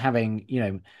just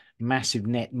having massive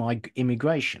net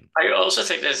immigration. I also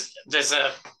think there's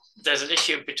an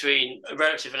issue between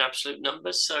relative and absolute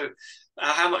numbers. So,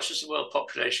 how much has the world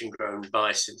population grown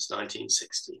by since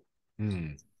 1960?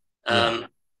 Yeah.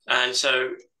 And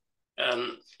so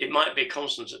it might be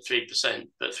constant at 3%,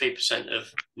 but 3%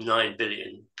 of 9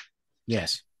 billion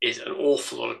yes is an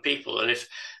awful lot of people. And if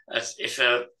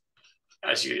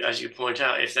as you point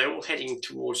out, if they're all heading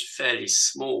towards a fairly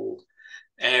small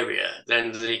area,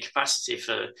 then the capacity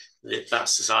for that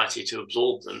society to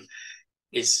absorb them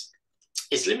is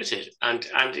is limited, and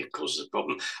it causes a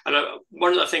problem. And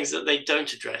one of the things that they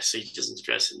don't address, so he doesn't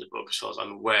address in the book, as far as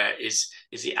I'm aware, is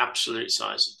the absolute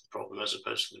size of the problem as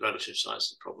opposed to the relative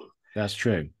size of the problem. That's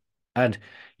true. And,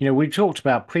 we talked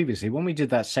about previously when we did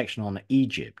that section on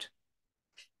Egypt,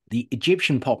 the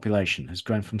Egyptian population has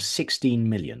grown from 16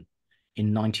 million in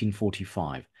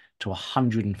 1945 to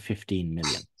 115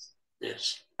 million.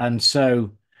 Yes. And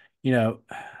so, you know,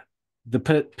 the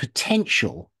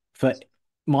potential for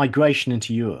migration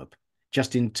into Europe,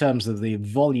 just in terms of the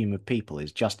volume of people,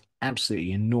 is just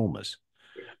absolutely enormous.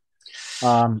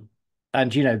 Yeah.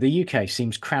 And the UK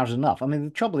seems crowded enough. I mean,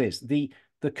 the trouble is the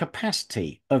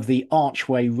capacity of the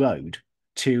Archway Road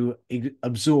to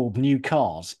absorb new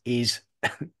cars is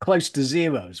close to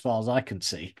zero, as far as I can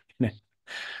see. Yeah,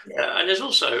 and there's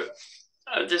also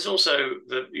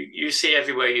the you see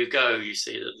everywhere you go, you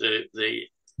see that the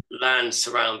land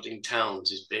surrounding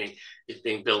towns is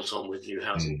being built on with new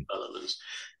housing Mm. developments,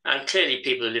 and clearly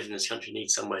people who live in this country need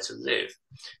somewhere to live,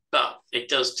 but it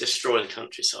does destroy the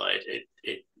countryside. It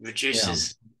Yeah.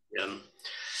 reduces um,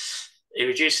 it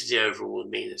reduces the overall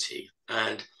amenity,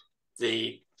 and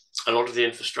the a lot of the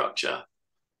infrastructure,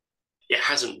 it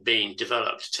hasn't been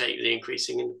developed to take the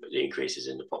increases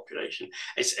in the population.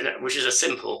 Which is a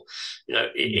simple,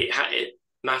 it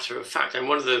matter of fact. And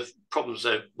one of the problems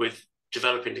though with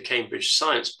developing the Cambridge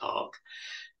Science Park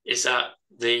is that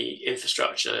the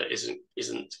infrastructure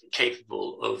isn't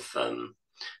capable of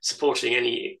supporting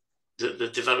the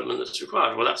development that's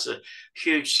required. Well, that's a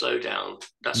huge slowdown.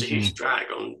 That's a huge Mm.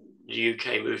 drag on the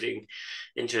UK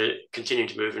continuing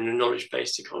to move in a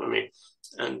knowledge-based economy,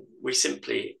 and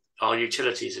our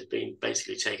utilities have been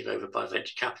basically taken over by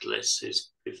venture capitalists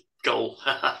whose goal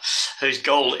whose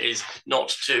goal is not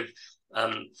to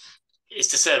is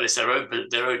to service their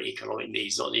own economic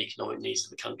needs, not the economic needs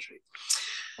of the country.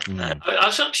 Mm. I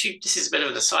was actually, this is a bit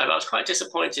of an aside, but I was quite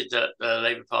disappointed that the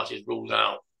Labour Party has ruled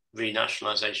out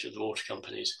renationalisation of the water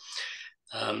companies,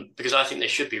 because I think they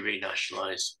should be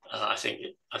renationalised. I think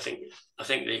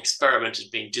the experiment has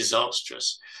been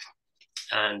disastrous,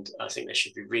 and I think they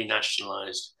should be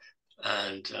renationalised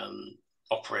and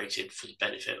operated for the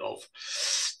benefit of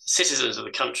citizens of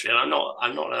the country. And I'm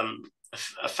not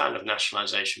a fan of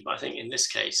nationalisation, but I think in this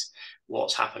case,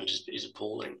 what's happened is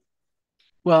appalling.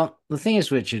 Well, the thing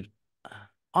is, Richard,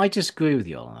 I disagree with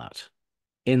you on that,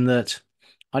 in that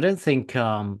I don't think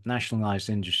nationalized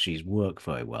industries work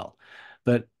very well.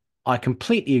 But I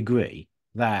completely agree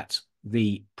that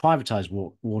the privatized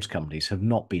water companies have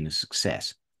not been a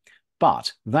success.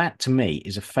 But that to me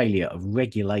is a failure of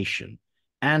regulation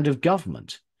and of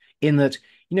government, in that,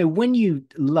 when you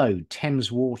load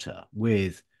Thames Water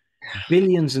with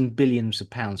billions and billions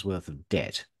of pounds worth of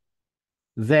debt,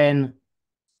 then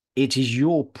it is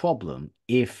your problem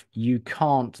if you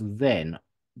can't then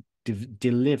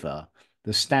deliver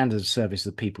the standard of service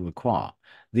that people require.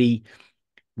 The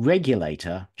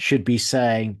regulator should be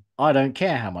saying, I don't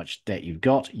care how much debt you've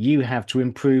got, you have to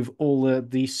improve all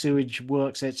the sewage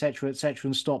works, etc., etc.,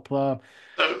 and stop. So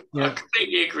You I know,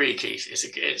 completely agree, Keith.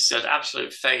 It's an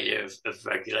absolute failure of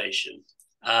regulation,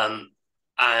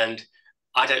 and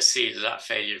I don't see that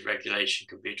failure of regulation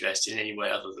can be addressed in any way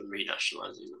other than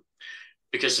renationalising them,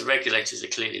 because the regulators are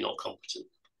clearly not competent.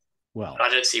 well, And I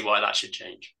don't see why that should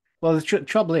change. well, the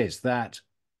trouble is that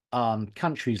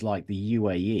countries like the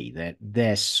UAE,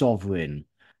 their sovereign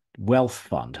wealth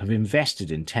fund, have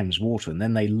invested in Thames Water, and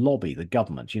then they lobby the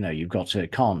government. You've got to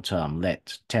can't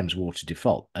let Thames Water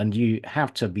default, and you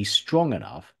have to be strong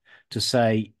enough to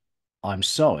say, "I'm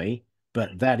sorry,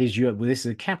 but that is your. Well, this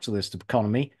is a capitalist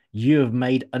economy. You have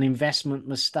made an investment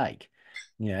mistake."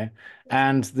 You know,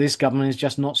 and this government is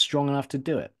just not strong enough to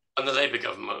do it. And the Labour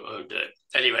government won't do it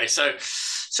anyway. So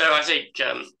I think,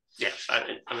 yeah.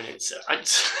 I mean,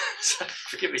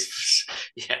 forgive me.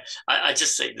 Yeah, I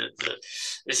just think that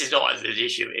this is not the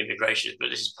issue of immigration, but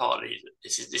this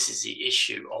is the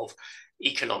issue of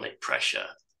economic pressure,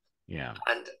 Yeah.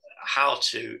 and how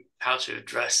to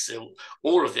address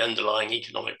all of the underlying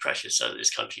economic pressure so that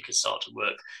this country can start to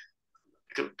work,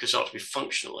 can start to be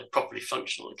functional, like properly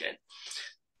functional again.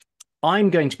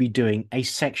 I'm going to be doing a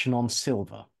section on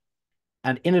silver.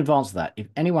 And in advance of that, if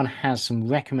anyone has some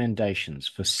recommendations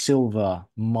for silver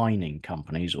mining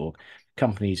companies or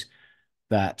companies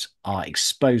that are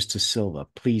exposed to silver,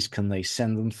 please can they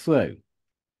send them through?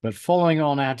 But following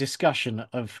on our discussion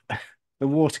of the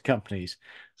water companies,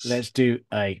 let's do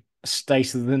a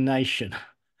state of the nation.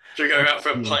 Should we go out for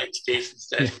a Yeah. pint, Keith,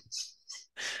 instead? Yeah.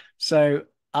 So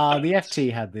The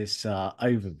FT had this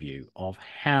overview of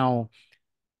how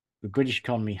the British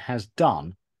economy has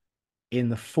done in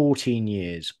the 14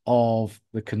 years of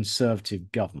the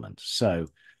Conservative government. So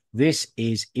this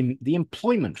is in the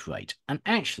employment rate. And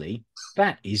actually,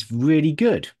 that is really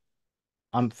good.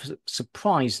 I'm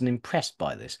surprised and impressed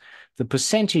by this. The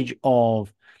percentage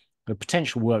of the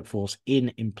potential workforce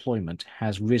in employment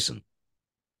has risen.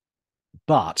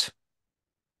 But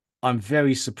I'm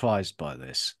very surprised by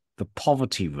this. The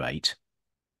poverty rate,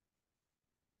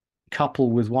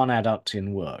 coupled with one adult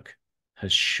in work,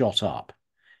 has shot up.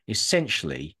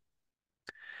 Essentially,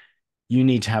 you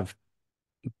need to have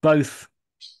both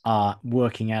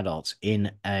working adults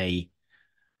in a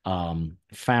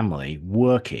family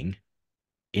working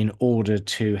in order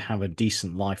to have a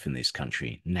decent life in this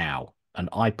country now. And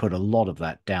I put a lot of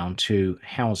that down to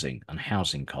housing and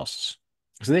housing costs.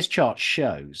 So this chart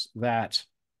shows that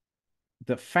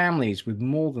families with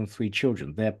more than three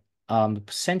children, the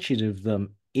percentage of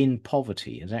them in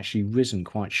poverty has actually risen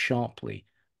quite sharply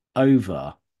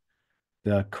over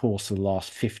the course of the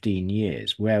last 15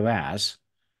 years, whereas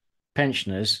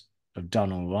pensioners have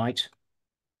done all right.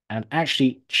 And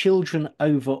actually, children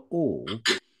overall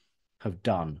have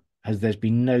done, as there's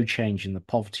been no change in the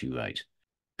poverty rate.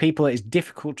 People, it's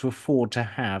difficult to afford to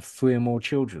have three or more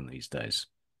children these days.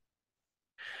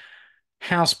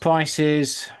 House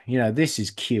prices, this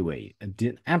is QE,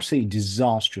 absolutely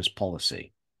disastrous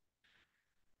policy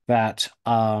that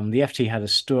the FT had a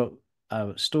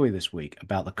story this week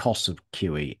about the cost of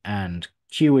QE, and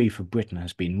QE for Britain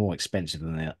has been more expensive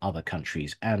than the other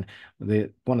countries. And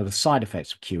one of the side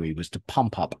effects of QE was to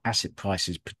pump up asset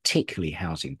prices, particularly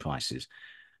housing prices.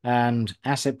 And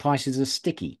asset prices are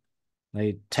sticky.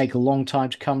 They take a long time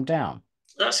to come down.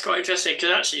 That's quite interesting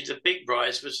because actually the big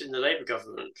rise was in the Labour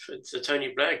government, the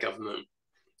Tony Blair government,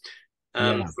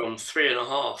 Yeah, from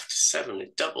 3.5 to 7.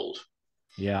 It doubled.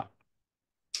 yeah.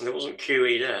 And there wasn't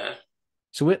QE there.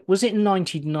 So was it in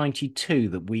 1992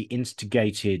 that we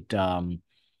instigated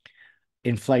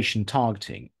inflation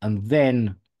targeting, and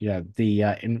then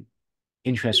the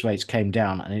interest rates came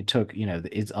down, and it took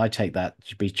I take that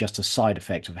to be just a side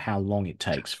effect of how long it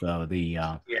takes for the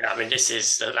Yeah, I mean, this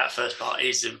is that first part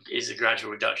is a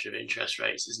gradual reduction of interest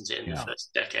rates, isn't it, in the yeah,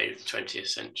 first decade of the 20th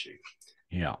century?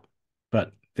 yeah.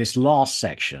 But this last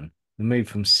section, the move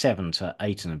from 7 to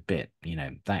 8 and a bit,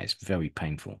 that is very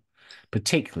painful,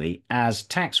 particularly as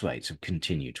tax rates have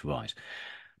continued to rise.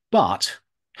 But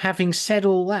having said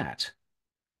all that,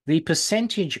 the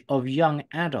percentage of young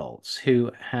adults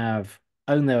who have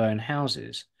owned their own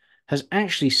houses has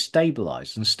actually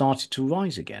stabilized and started to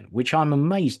rise again, which I'm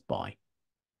amazed by,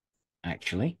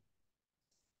 actually.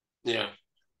 Yeah.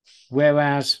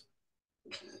 Whereas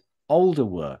older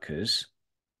workers,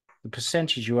 the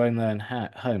percentage who own their own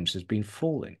homes has been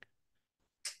falling.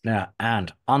 Now,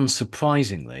 and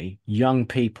unsurprisingly, young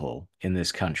people in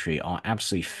this country are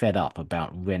absolutely fed up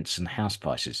about rents and house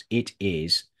prices. It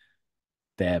is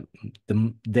their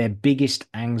their biggest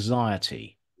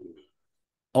anxiety.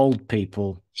 Old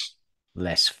people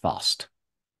less fussed.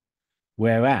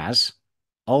 Whereas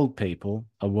old people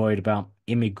are worried about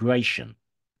immigration.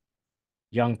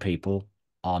 Young people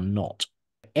are not.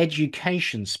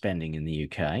 Education spending in the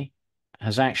UK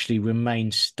has actually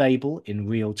remained stable in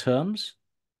real terms,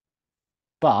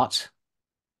 but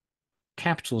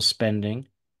capital spending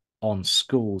on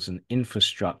schools and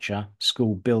infrastructure,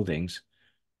 school buildings,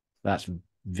 that's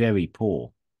very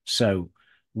poor. So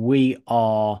we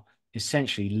are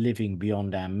essentially living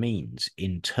beyond our means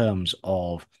in terms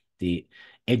of the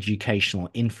educational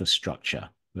infrastructure.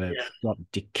 We've Yeah.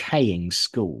 got decaying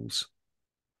schools.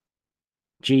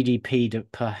 GDP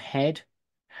per head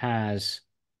has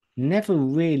never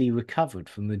really recovered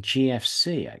from the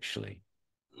GFC, actually.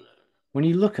 When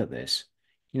you look at this,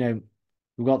 we've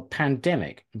got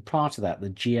pandemic, and part of that, the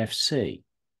GFC.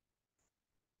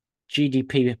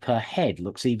 GDP per head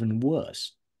looks even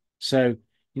worse. So,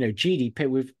 GDP,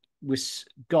 we've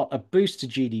got a boost to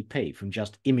GDP from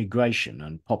just immigration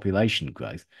and population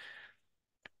growth.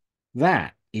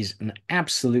 That is an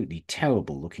absolutely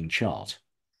terrible looking chart.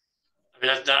 I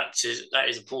mean, that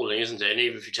is appalling, isn't it? And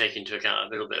even if you take into account a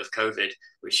little bit of COVID,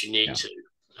 which you need Yeah. to,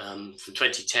 from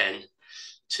 2010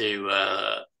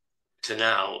 to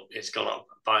now, it's gone up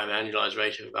by an annualized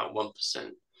rate of about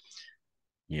 1%.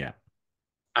 Yeah.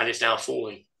 And it's now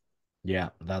falling. Yeah.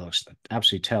 That looks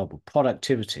absolutely terrible.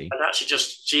 Productivity. And actually,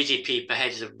 just GDP per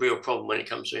head is a real problem when it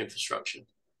comes to infrastructure.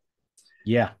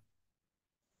 Yeah.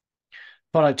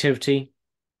 Productivity,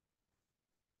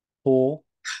 poor.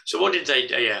 So what did they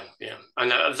do? Yeah, yeah.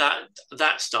 And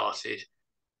that started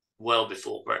well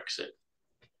before Brexit.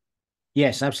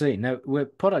 Yes, absolutely. No, we're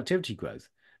productivity growth.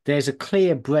 there's a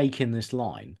clear break in this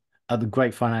line at the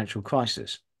great financial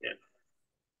crisis. Yeah.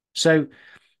 So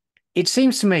it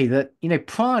seems to me that,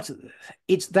 prior to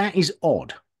that is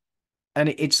odd. And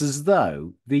it's as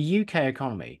though the UK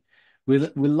economy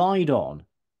relied on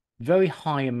very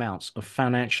high amounts of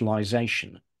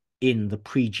financialization in the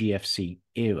pre-GFC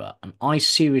era. And I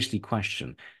seriously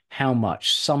question how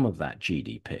much some of that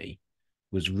GDP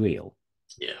was real.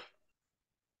 Yeah.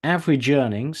 Average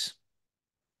earnings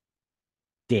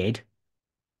dead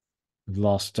the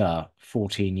last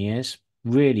 14 years.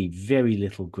 Really very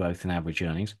little growth in average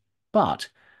earnings. But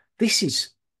this is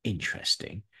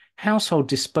interesting. Household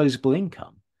disposable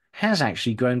income has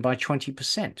actually grown by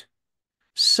 20%.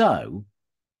 So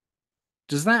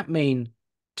does that mean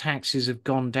taxes have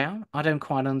gone down? I don't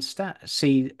quite understand.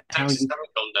 See how Taxes you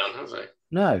haven't gone down, have they?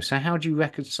 No. So how do you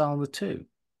reconcile the two?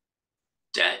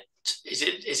 Debt, is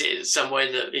it some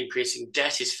way that increasing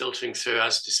debt is filtering through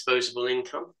as disposable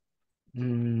income?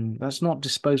 That's not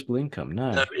disposable income,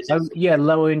 No, no. is it Oh, yeah,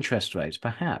 lower interest rates,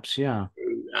 perhaps. Yeah.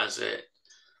 as it?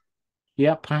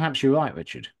 Yeah, perhaps you're right,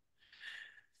 Richard.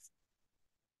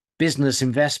 Business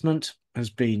investment has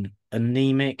been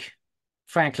anemic.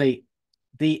 Frankly,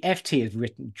 the FT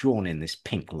has drawn in this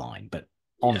pink line, but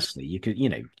Yeah, honestly, you could,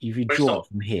 if you but it's draw not. it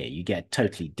from here, you get a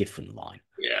totally different line.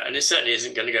 Yeah, and it certainly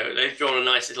isn't going to go. They've drawn a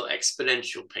nice little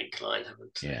exponential pink line,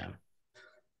 haven't they? Yeah.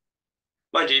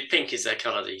 Mind you, pink is their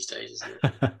colour these days, isn't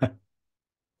it?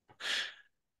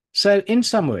 So, in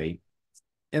summary,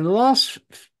 in the last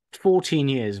 14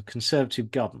 years of Conservative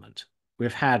government,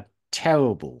 we've had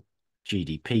terrible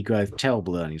GDP growth,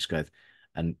 terrible earnings growth,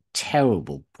 and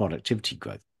terrible productivity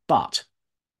growth. But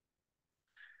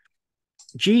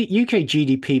UK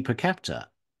GDP per capita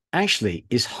actually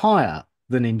is higher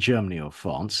than in Germany or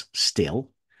France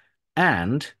still.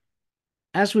 And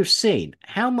as we've seen,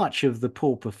 how much of the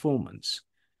poor performance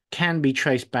can be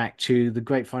traced back to the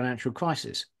great financial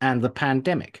crisis and the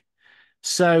pandemic.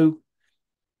 So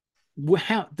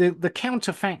how the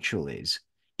counterfactual is,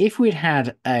 if we'd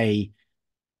had a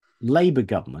Labour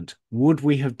government, would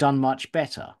we have done much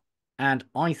better? And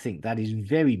I think that is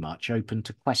very much open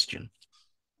to question.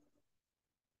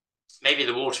 Maybe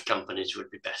the water companies would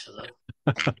be better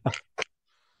though.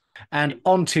 And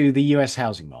onto the US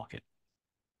housing market.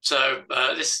 So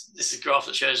this is a graph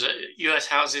that shows that US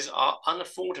houses are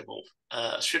unaffordable,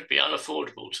 should be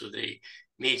unaffordable to the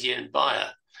median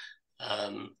buyer,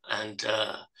 and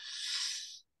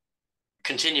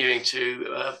continuing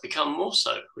to become more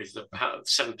so with the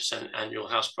 7% annual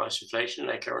house price inflation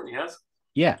they currently have.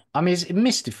 Yeah, I mean, it's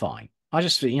mystifying. I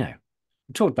just, we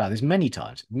talked about this many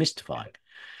times. Mystifying.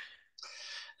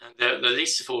 And they're the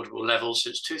least affordable level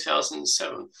since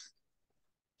 2007.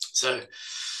 So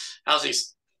housing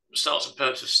starts and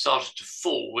perms have started to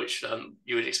fall, which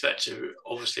you would expect to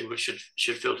obviously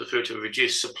should filter through to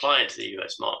reduce supply into the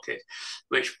US market,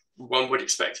 which one would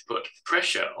expect to put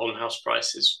pressure on house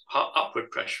prices, upward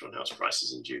pressure on house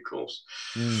prices in due course.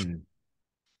 Mm.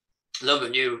 The number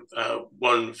of new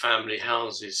one-family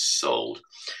houses sold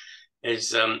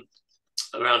is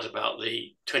around about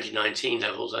the 2019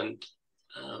 levels, and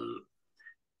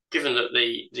given that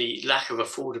the lack of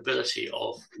affordability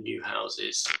of new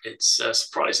houses, it's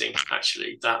surprising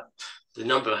actually that the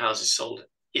number of houses sold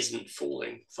isn't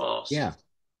falling fast. Yeah,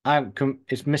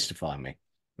 it's mystifying me.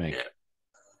 Yeah.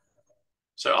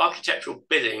 So architectural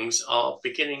billings are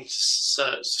beginning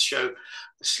to show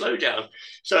a slowdown.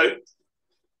 So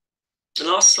the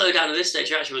last slowdown at this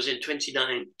stage actually was in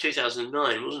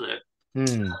 2009, wasn't it?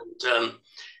 Mm. And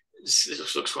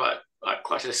this looks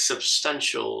quite a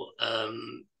substantial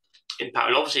impact.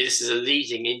 And obviously, this is a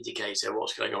leading indicator of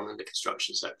what's going on in the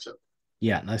construction sector.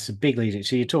 Yeah, that's a big leading.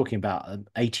 So you're talking about an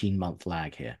 18-month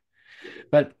lag here.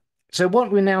 But so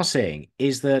what we're now seeing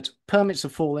is that permits are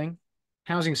falling,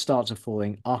 housing starts are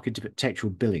falling,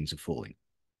 architectural billings are falling.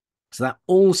 So that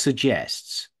all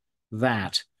suggests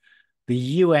that the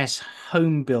US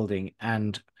home building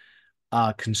and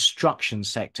construction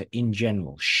sector in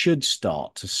general should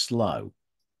start to slow.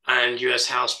 And US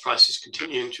house prices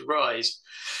continuing to rise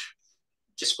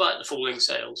despite the falling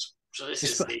sales. So this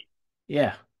is the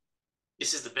yeah.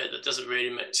 This is the bit that doesn't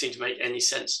really seem to make any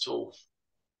sense at all.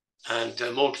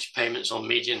 And mortgage payments on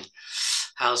median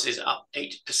houses up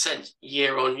 8%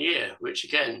 year on year, which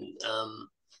again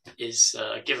is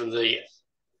given the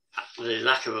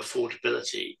lack of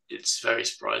affordability, it's very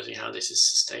surprising how this is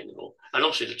sustainable. And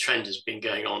obviously the trend has been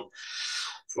going on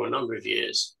for a number of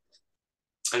years.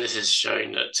 And this is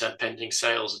showing that pending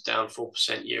sales are down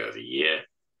 4% year over year.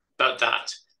 But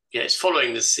that, it's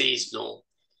following the seasonal,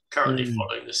 currently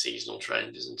following the seasonal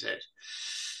trend, isn't it?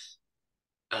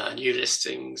 New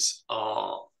listings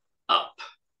are up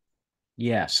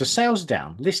Yeah. So sales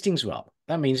down, listings are up.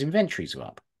 That means inventories are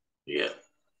up. Yeah.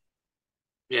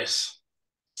 Yes.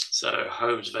 So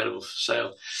homes available for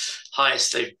sale,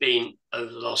 highest they've been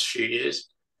over the last few years.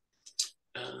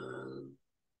 Um,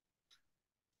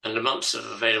 and the months of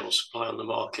available supply on the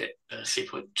market,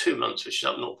 3.2 months, which is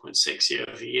up 0.6 year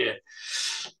over year.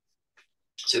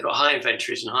 So you've got high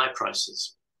inventories and high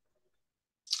prices.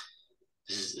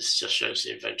 This just shows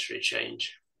the inventory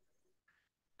change.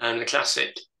 And the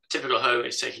classic typical home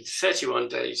is taking 31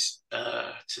 days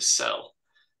to sell.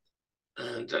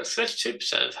 And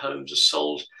 32% of homes are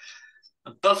sold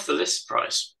above the list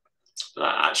price. But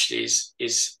that actually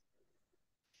is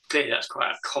clearly that's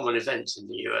quite a common event in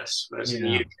the US, whereas in the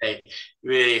Yeah. UK,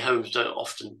 really homes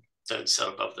don't sell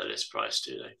above their list price,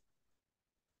 do they?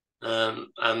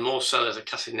 And more sellers are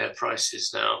cutting their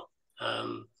prices now.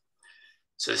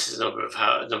 So this is a number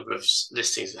of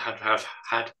listings that have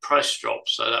had price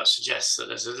drops. So that suggests that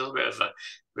there's a little bit of a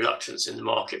reluctance in the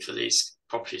market for these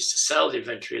properties to sell. The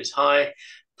inventory is high,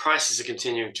 prices are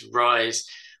continuing to rise,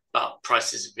 but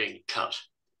prices are being cut.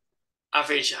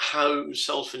 Average home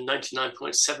sold for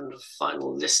 99.7 of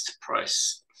final list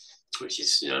price, which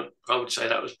is, I would say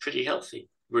that was pretty healthy,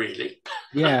 really.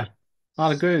 Yeah.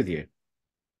 I'll agree with you.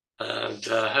 And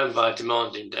home buyer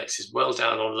demand index is well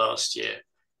down on last year,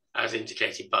 as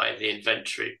indicated by the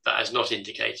inventory, but as not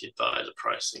indicated by the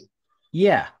pricing.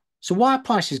 Yeah. So why are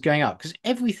prices going up? Because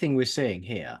everything we're seeing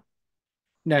here,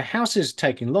 houses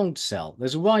taking long to sell.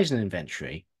 There's a rise in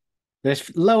inventory.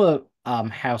 There's lower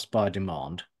house buyer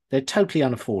demand. They're totally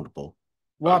unaffordable.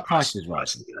 Why are prices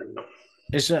rising?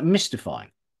 It's mystifying.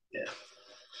 Yeah.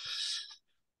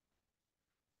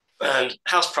 And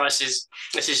house prices,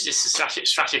 this is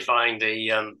stratifying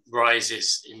the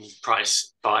rises in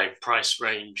price by price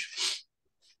range.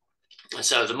 And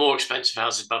so the more expensive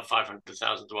houses above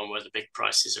 500,000, the one where the big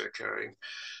prices are occurring.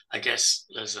 I guess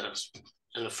there's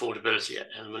an affordability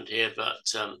element here, but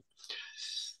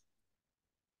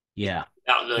Yeah.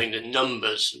 without knowing the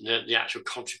numbers and the actual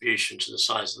contribution to the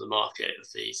size of the market of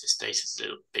these estates is a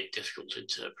little bit difficult to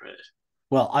interpret.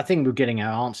 Well, I think we're getting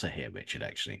our answer here, Richard,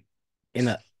 actually. In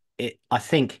that I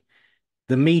think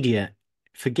the media,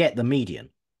 forget the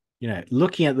median.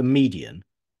 Looking at the median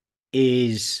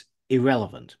is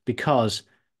irrelevant because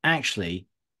actually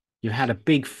you had a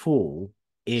big fall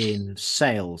in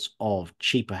sales of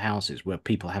cheaper houses where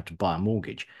people have to buy a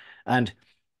mortgage. And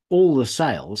all the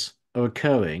sales are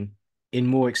occurring in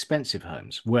more expensive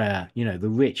homes where, the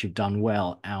rich have done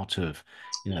well out of,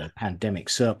 Yeah. pandemic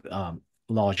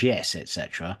largesse,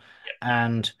 etc.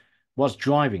 And what's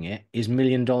driving it is $1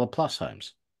 million plus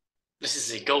homes. This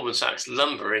is the Goldman Sachs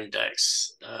Lumber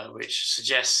Index, which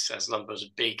suggests, as lumber is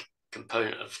a big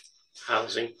component of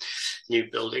housing,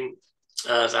 new building,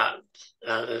 that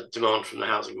the demand from the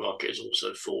housing market is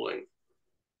also falling.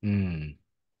 Mm.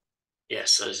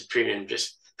 Yes, so there's a premium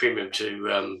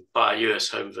to buy a US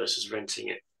home versus renting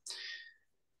it.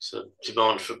 So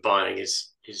demand for buying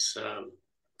is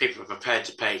people are prepared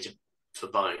to pay for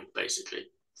buying, basically,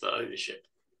 for ownership.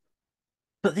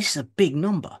 But this is a big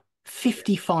number,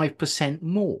 55%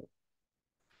 more.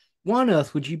 Why on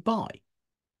earth would you buy?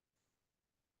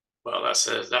 Well, that's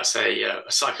a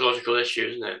psychological issue,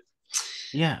 isn't it?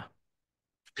 Yeah.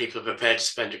 People are prepared to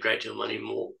spend a great deal of money,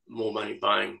 more money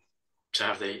buying to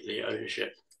have the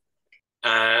ownership.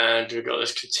 And we've got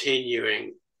this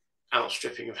continuing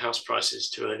outstripping of house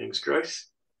prices to earnings growth.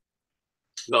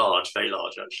 Large, very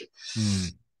large, actually.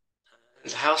 Mm.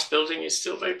 And house building is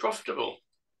still very profitable.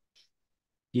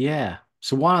 Yeah.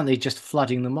 So why aren't they just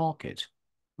flooding the market?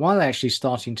 Why are they actually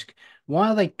why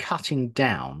are they cutting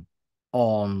down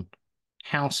on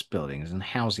house buildings and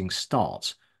housing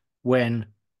starts when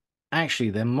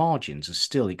actually their margins are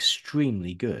still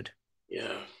extremely good?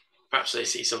 Yeah, perhaps they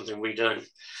see something we don't.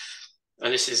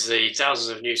 And this is the thousands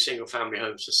of new single family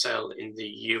homes for sale in the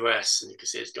US. And you can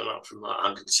see it's gone up from like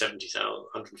 170,000,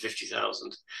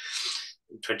 150,000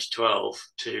 in 2012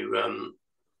 to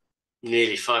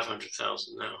nearly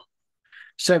 500,000 now.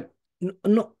 So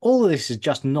all of this is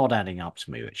just not adding up to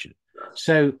me, Richard.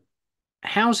 So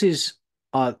houses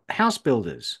are house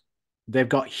builders. They've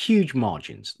got huge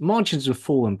margins. Margins have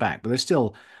fallen back, but they're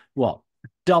still what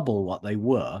double what they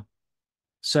were.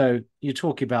 So you're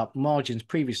talking about margins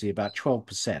previously about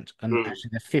 12%, and Mm,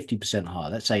 actually they're 50% higher.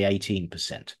 Let's say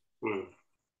 18%. mm.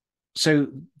 So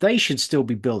they should still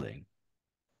be building.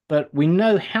 But we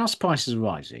know house prices are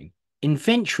rising,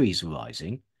 inventories are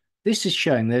rising. This is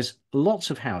showing there's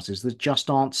lots of houses that just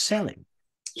aren't selling.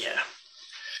 Yeah.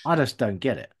 I just don't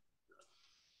get it.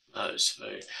 So,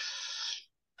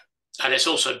 and it's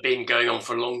also been going on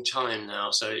for a long time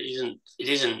now. So it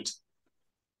isn't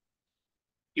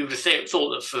you would have thought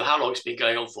that for how long it's been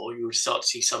going on for, you would start to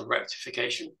see some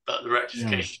rectification, but the Yeah.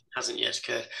 rectification hasn't yet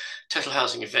occurred. Total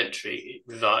housing inventory,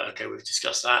 right, okay, we've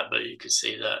discussed that, but you can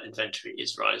see that inventory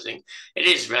is rising. It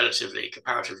is relatively,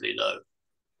 comparatively low.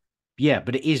 Yeah,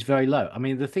 but it is very low. I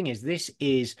mean, the thing is, this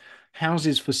is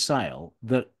houses for sale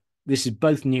that this is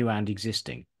both new and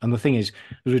existing. And the thing is,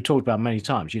 as we've talked about many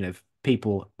times,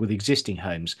 people with existing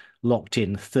homes locked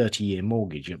in 30-year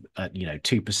mortgage at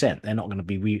 2%, they're not going to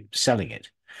be reselling it.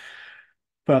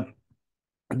 But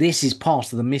this is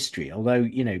part of the mystery. Although,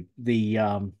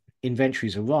 the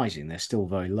inventories are rising, they're still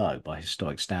very low by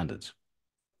historic standards.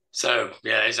 So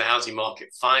yeah, is the housing market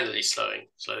finally slowing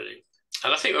slowly?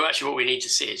 And I think actually what we need to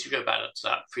see is, if you go back to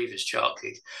that previous chart,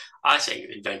 Keith, I think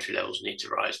inventory levels need to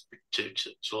rise to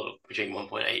sort of between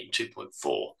 1.8 and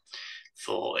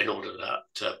 2.4 in order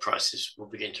that prices will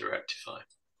begin to rectify.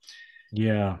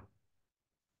 Yeah.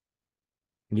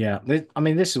 Yeah, I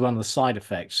mean, this is one of the side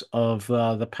effects of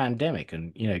the pandemic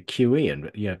and QE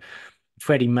and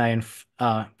Freddie Mae and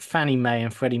Fannie Mae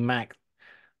and Freddie Mac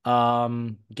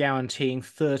guaranteeing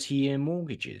 30-year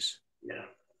mortgages. Yeah.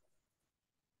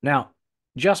 Now,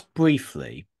 just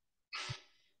briefly,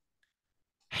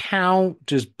 how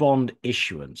does bond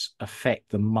issuance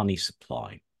affect the money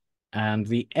supply? And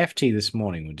the FT this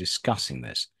morning were discussing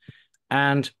this,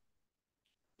 and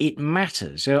it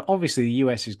matters. So obviously, the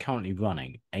US is currently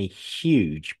running a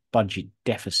huge budget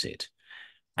deficit.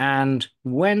 And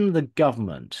when the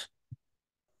government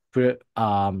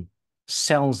um,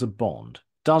 sells a bond,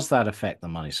 does that affect the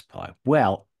money supply?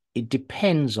 Well, it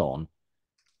depends on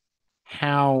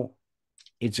how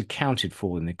it's accounted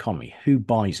for in the economy, who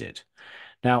buys it.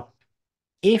 Now,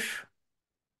 if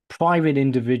private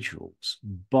individuals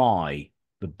buy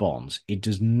the bonds, it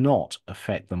does not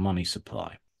affect the money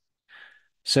supply.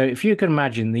 So if you can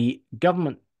imagine the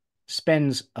government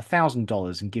spends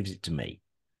 $1,000 and gives it to me,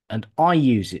 and I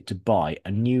use it to buy a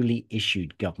newly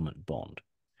issued government bond.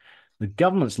 The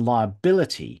government's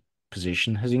liability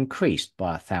position has increased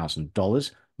by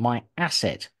 $1,000. My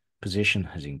asset position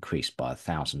has increased by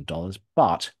 $1,000,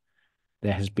 but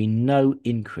there has been no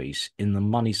increase in the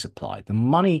money supply. The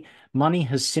money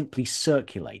has simply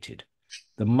circulated.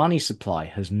 The money supply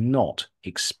has not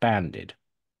expanded.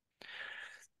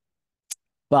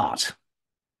 But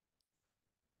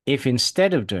if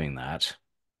instead of doing that,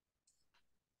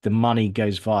 the money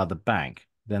goes via the bank,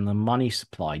 then the money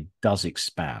supply does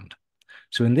expand.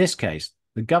 So in this case,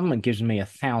 the government gives me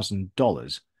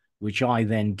 $1,000, which I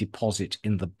then deposit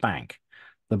in the bank.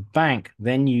 The bank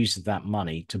then uses that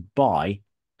money to buy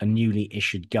a newly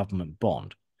issued government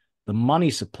bond. The money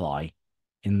supply,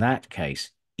 in that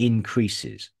case,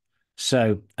 increases.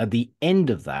 So at the end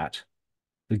of that,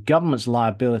 the government's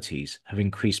liabilities have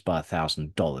increased by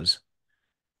 $1,000.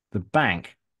 The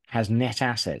bank has net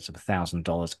assets of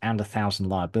 $1,000 and 1,000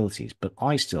 liabilities, but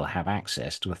I still have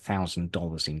access to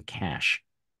 $1,000 in cash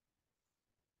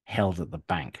held at the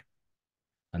bank.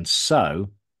 And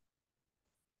so,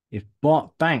 if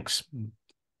banks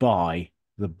buy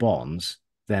the bonds,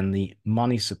 then the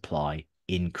money supply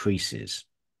increases.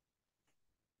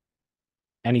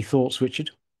 Any thoughts,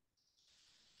 Richard?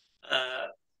 Uh,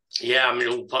 yeah, I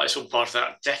mean, it's all part of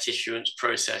that debt issuance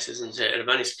process, isn't it?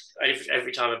 And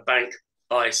every time a bank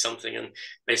buys something and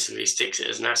basically sticks it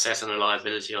as an asset and a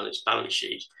liability on its balance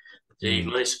sheet, the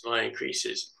Mm. money supply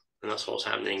increases, and that's what's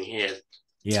happening here.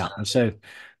 Yeah, and so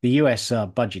the US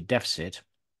budget deficit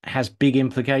has big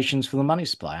implications for the money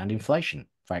supply and inflation,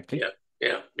 frankly. Yeah,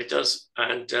 yeah, it does,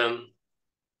 and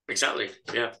exactly,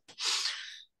 yeah.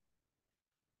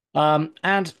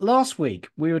 And last week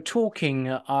we were talking,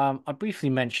 I briefly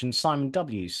mentioned Simon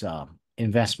W.'s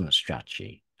investment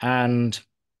strategy. And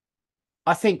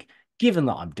I think, given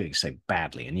that I'm doing so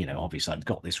badly, and, obviously I've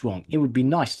got this wrong, it would be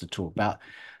nice to talk about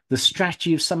the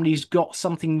strategy of somebody who's got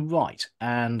something right.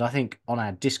 And I think on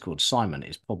our Discord, Simon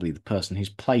is probably the person who's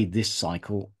played this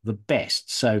cycle the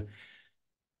best. So,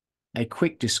 a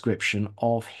quick description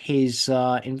of his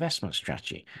investment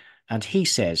strategy. And he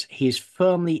says he is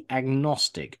firmly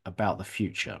agnostic about the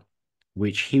future,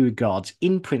 which he regards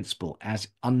in principle as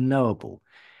unknowable.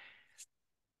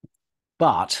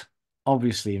 But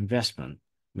obviously, investment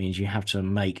means you have to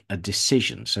make a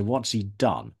decision. So, what's he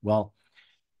done? Well,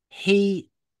 he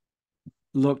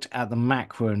looked at the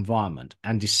macro environment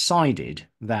and decided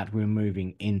that we're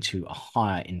moving into a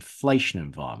higher inflation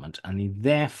environment. And he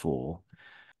therefore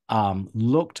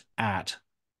looked at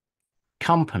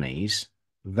companies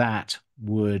that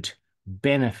would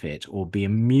benefit or be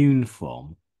immune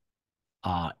from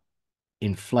uh,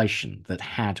 inflation, that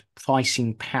had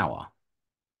pricing power.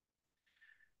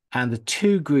 And the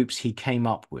two groups he came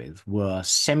up with were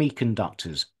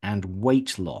semiconductors and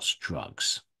weight loss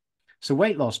drugs. So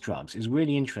weight loss drugs is a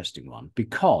really interesting one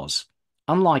because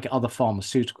unlike other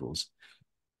pharmaceuticals,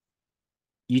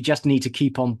 you just need to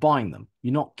keep on buying them.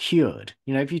 You're not cured.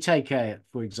 If you take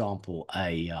for example,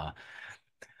 a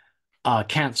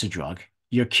cancer drug,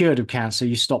 you're cured of cancer,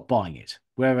 you stop buying it.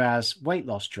 Whereas weight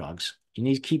loss drugs, you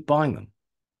need to keep buying them.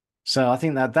 So I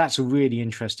think that that's a really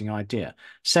interesting idea.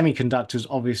 Semiconductors,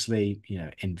 obviously,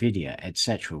 Nvidia,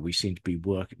 etc. We seem to be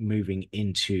moving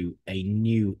into a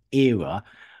new era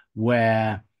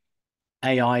where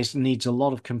AI needs a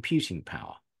lot of computing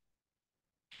power.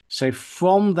 So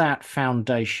from that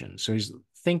foundation, so he's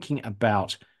thinking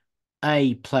about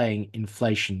playing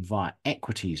inflation via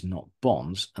equities, not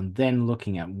bonds, and then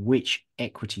looking at which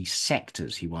equity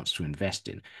sectors he wants to invest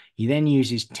in. He then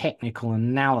uses technical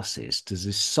analysis to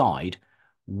decide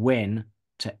when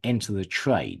to enter the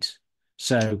trades.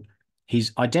 So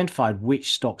he's identified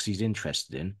which stocks he's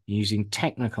interested in using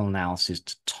technical analysis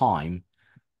to time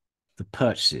the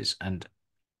purchases. And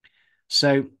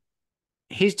so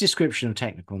his description of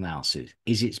technical analysis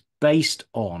is it's based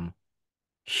on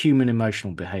human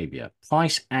emotional behavior.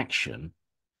 Price action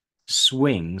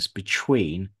swings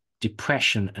between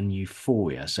depression and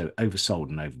euphoria, so oversold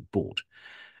and overbought.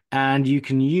 And you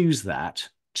can use that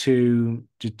to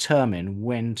determine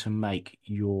when to make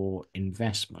your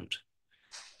investment.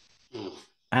 Mm.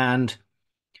 And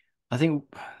I think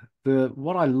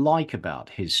what I like about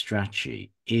his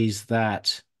strategy is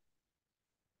that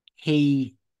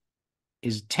he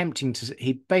is attempting to,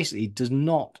 he basically does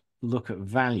not look at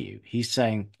value. He's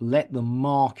saying, let the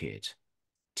market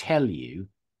tell you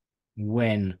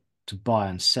when to buy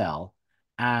and sell,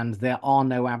 and there are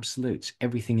no absolutes.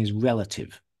 Everything is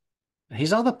relative.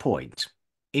 His other point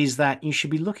is that you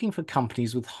should be looking for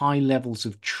companies with high levels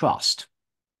of trust.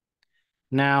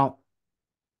 Now,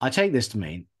 I take this to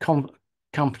mean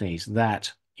companies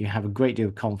that you have a great deal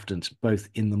of confidence both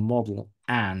in the model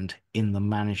and in the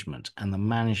management, and the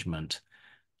management,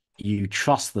 you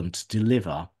trust them to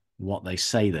deliver what they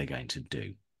say they're going to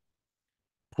do.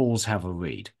 Pause, have a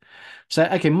read. So,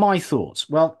 okay, my thoughts.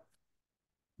 Well,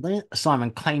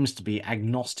 Simon claims to be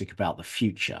agnostic about the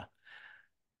future.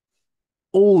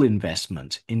 All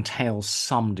investment entails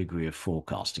some degree of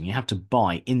forecasting. You have to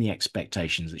buy in the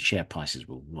expectations that share prices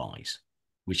will rise,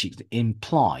 which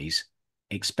implies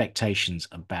expectations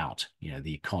about,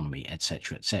 the economy,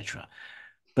 etc., etc.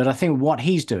 But I think what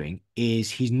he's doing is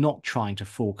he's not trying to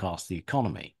forecast the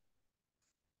economy.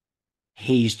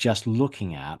 He's just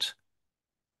looking at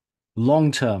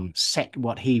long-term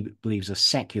what he believes are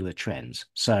secular trends.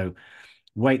 So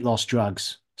weight loss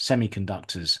drugs,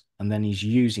 semiconductors, and then he's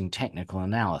using technical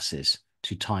analysis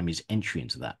to time his entry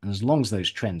into that. And as long as those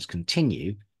trends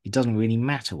continue, it doesn't really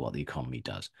matter what the economy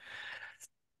does.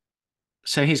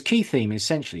 So his key theme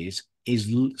essentially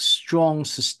is strong,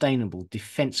 sustainable,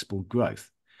 defensible growth.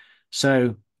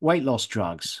 So weight loss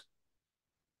drugs,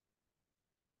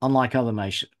 unlike other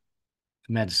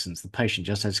medicines, the patient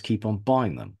just has to keep on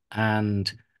buying them.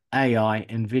 And AI,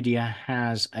 Nvidia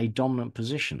has a dominant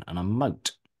position and a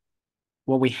moat.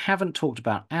 What we haven't talked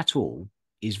about at all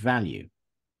is value.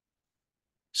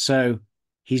 So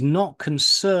he's not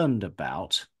concerned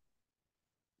about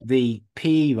the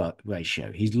PE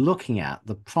ratio. He's looking at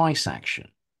the price action.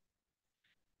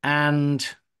 And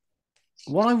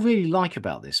what I really like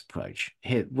about this approach,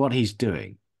 what he's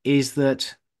doing, is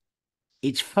that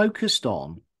it's focused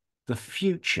on the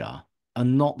future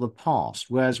and not the past.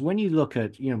 Whereas when you look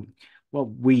at, what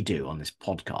we do on this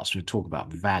podcast, we talk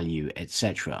about value,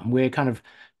 etc., and we're kind of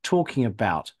talking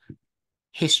about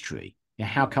history,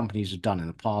 how companies have done in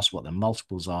the past, what their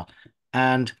multiples are.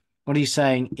 And what he's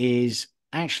saying is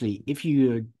actually, if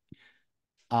you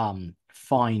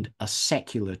find a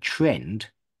secular trend,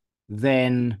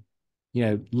 then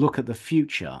look at the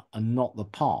future and not the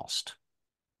past.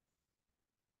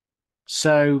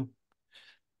 So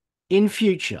in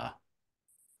future,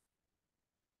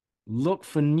 look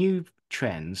for new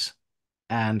trends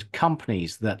and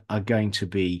companies that are going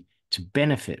to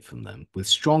benefit from them with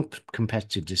strong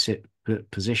competitive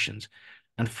positions.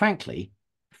 And frankly,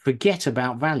 forget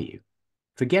about value.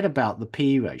 Forget about the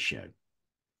PE ratio.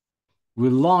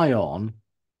 Rely on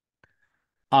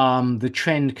the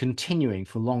trend continuing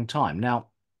for a long time. Now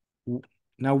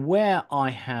where I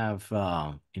have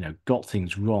got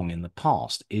things wrong in the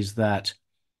past is that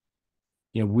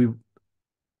we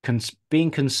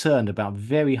being concerned about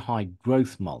very high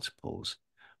growth multiples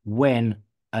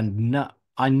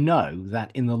I know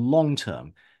that in the long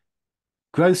term,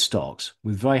 growth stocks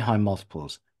with very high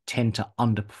multiples tend to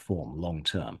underperform long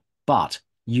term. But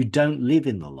you don't live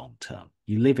in the long term.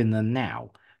 You live in the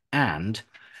now. And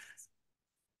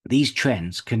these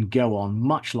trends can go on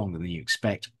much longer than you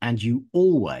expect, and you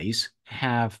always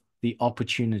have the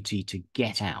opportunity to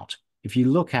get out. If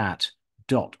you look at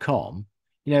 .com,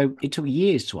 it took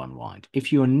years to unwind.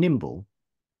 If you're nimble,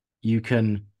 you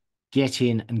can get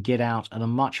in and get out at a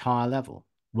much higher level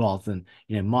rather than,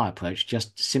 my approach,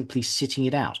 just simply sitting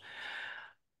it out.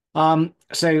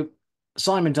 So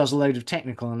Simon does a load of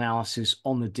technical analysis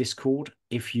on the Discord.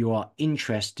 If you are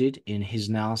interested in his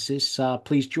analysis,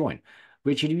 please join.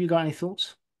 Richard, have you got any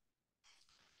thoughts?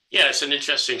 Yeah, it's an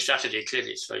interesting strategy.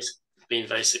 Clearly, been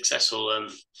very successful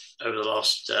over the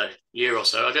last year or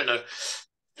so. I don't know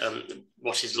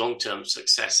what his long-term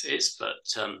success is, but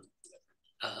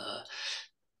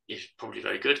it's probably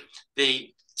very good.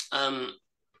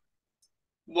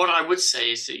 What I would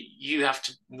say is that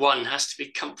one has to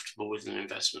be comfortable with an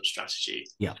investment strategy.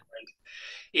 Yeah.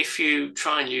 If you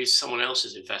try and use someone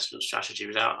else's investment strategy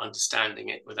without understanding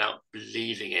it, without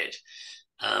believing it,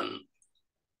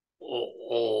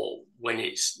 or when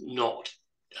it's not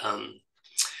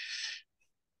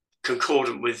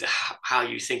concordant with how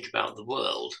you think about the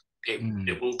world,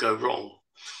 it will go wrong.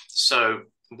 So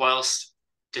whilst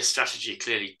this strategy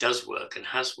clearly does work and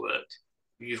has worked,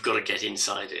 you've got to get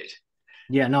inside it.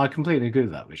 Yeah, no, I completely agree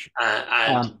with that, Richard.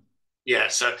 And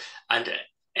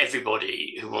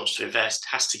everybody who wants to invest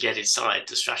has to get inside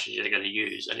the strategy they're going to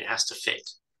use, and it has to fit.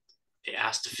 It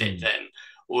has to fit them.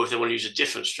 Or if they want to use a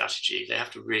different strategy, they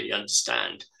have to really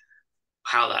understand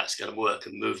how that's going to work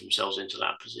and move themselves into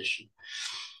that position.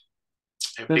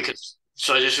 Because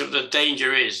the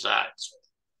danger is that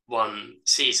one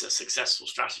sees a successful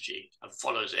strategy and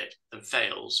follows it and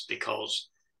fails because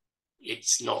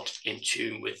it's not in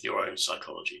tune with your own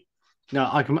psychology. No,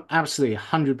 I can absolutely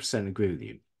 100% agree with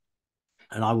you.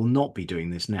 And I will not be doing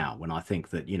this now when I think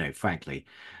that, frankly,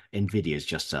 Nvidia's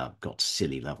just got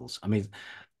silly levels. I mean,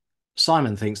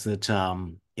 Simon thinks that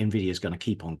Nvidia is going to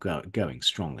keep on going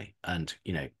strongly. And,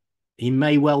 he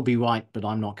may well be right, but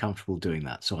I'm not comfortable doing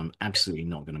that. So I'm absolutely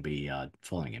not going to be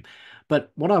following him.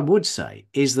 But what I would say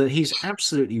is that he's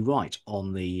absolutely right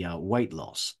on the weight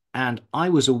loss. And I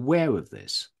was aware of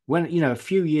this when, a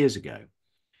few years ago,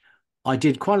 I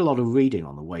did quite a lot of reading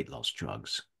on the weight loss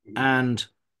drugs. And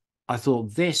I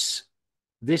thought this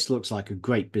looks like a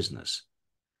great business.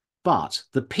 But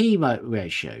the P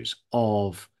ratios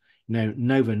of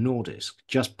Novo Nordisk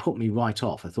just put me right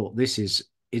off. I thought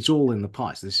it's all in the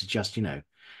price. This is just, and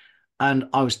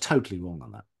I was totally wrong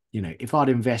on that. If I'd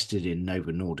invested in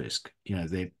Novo Nordisk,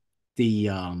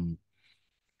 the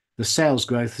sales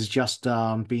growth has just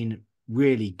been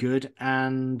really good,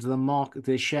 and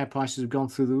the share prices have gone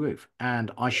through the roof.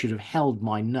 And I should have held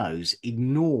my nose,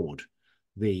 ignored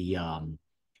the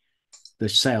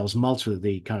sales multiple,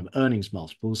 the kind of earnings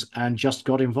multiples, and just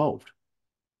got involved.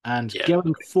 And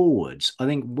going forwards, I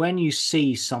think when you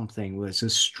see something where it's a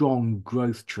strong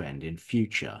growth trend in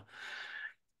future,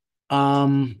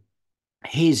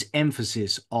 his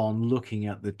emphasis on looking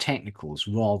at the technicals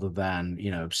rather than,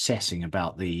 obsessing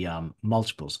about the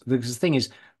multiples. Because the thing is,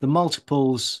 the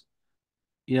multiples,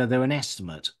 they're an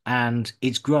estimate and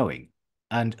it's growing.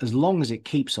 And as long as it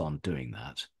keeps on doing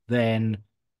that, then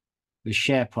the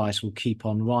share price will keep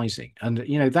on rising. And,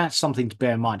 that's something to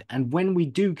bear in mind. And when we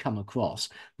do come across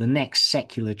the next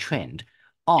secular trend,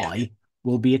 I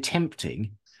will be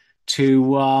attempting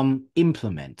to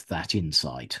implement that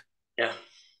insight. Yeah,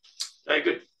 very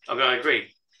good. I agree.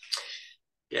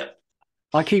 Yeah.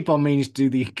 I keep on meaning to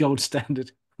do the gold standard.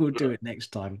 We'll do it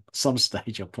next time, some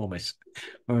stage, I promise,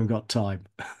 when we've got time.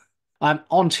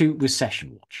 On to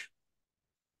Recession Watch.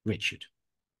 Richard.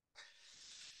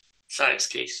 Thanks,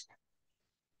 Keith.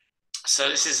 So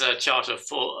this is a chart of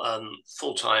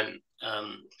full-time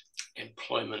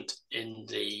employment in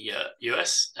the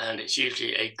US, and it's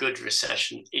usually a good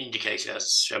recession indicator,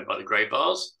 as shown by the grey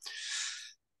bars.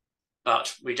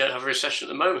 But we don't have a recession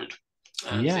at the moment,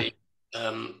 and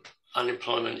the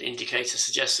unemployment indicator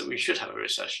suggests that we should have a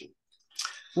recession.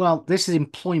 Well, this is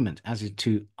employment as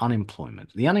to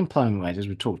unemployment. The unemployment rate, as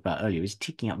we talked about earlier, is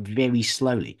ticking up very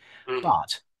slowly.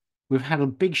 But we've had a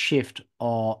big shift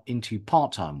into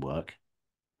part-time work.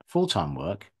 Full-time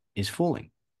work is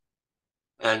falling.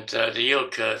 And the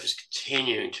yield curve is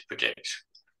continuing to predict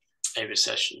a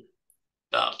recession.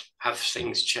 But have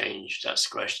things changed? That's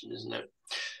the question, isn't it?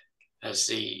 As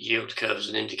the yield curve as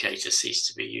an indicator ceased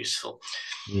to be useful.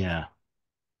 Yeah.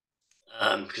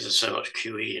 Because there's so much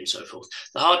QE and so forth.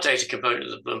 The hard data component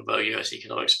of the Bloomberg US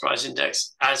Economics Price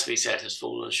Index, as we said, has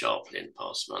fallen sharply in the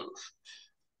past month.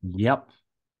 Yep.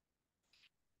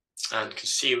 And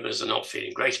consumers are not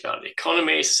feeling great about the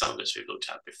economy. Some of this we've looked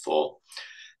at before.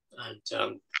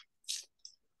 And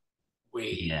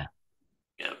Yeah.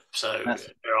 so That's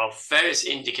there are various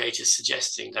indicators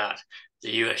suggesting that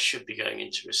the US should be going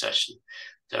into recession.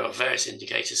 There are various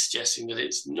indicators suggesting that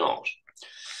it's not.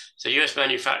 So US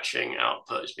manufacturing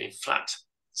output has been flat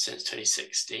since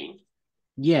 2016.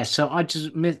 Yeah, so I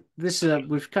just this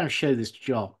we've kind of showed this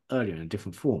chart earlier in a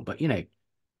different form, but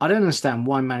I don't understand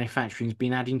why manufacturing's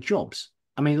been adding jobs.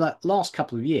 I mean, like last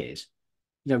couple of years,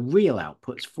 real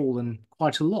output's fallen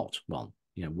quite a lot. Well,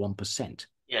 1%.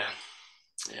 Yeah,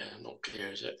 not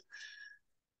clear, is it?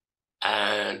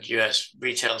 And US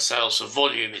retail sales, so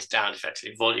volume is down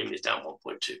effectively. Volume is down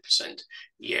 1.2%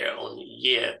 year on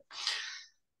year.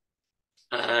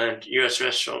 And US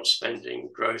restaurant spending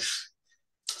growth,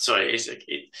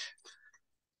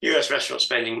 US restaurant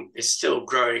spending is still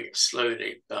growing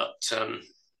slowly, but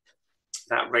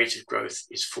that rate of growth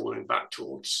is falling back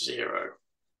towards zero.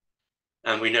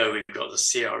 And we know we've got the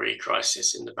CRE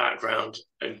crisis in the background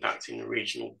impacting the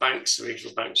regional banks. The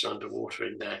regional banks are underwater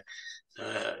in their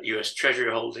US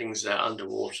Treasury holdings. They're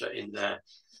underwater in their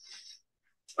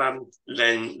they're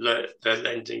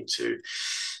lending to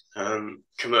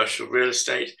commercial real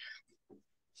estate.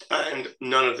 And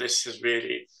none of this has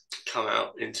really come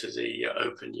out into the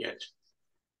open yet.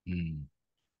 Mm.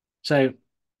 So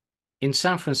in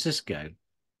San Francisco,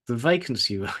 the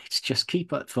vacancy rates just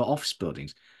keep up for office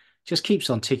buildings, just keeps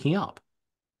on ticking up.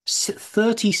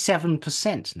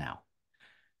 37% now.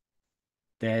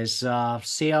 There's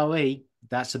CRE.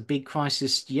 That's a big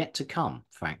crisis yet to come,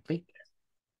 frankly.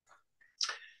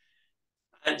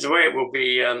 And the way it will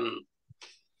be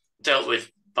dealt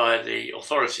with by the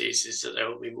authorities is that there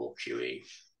will be more QE.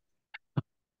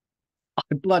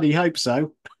 I bloody hope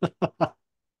so. So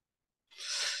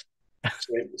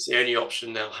it's the only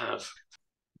option they'll have.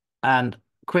 And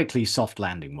quickly, soft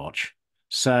landing watch.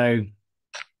 So,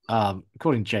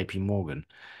 according to JP Morgan,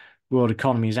 world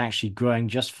economy is actually growing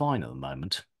just fine at the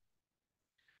moment.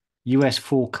 US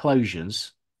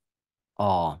foreclosures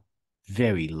are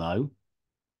very low.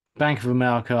 Bank of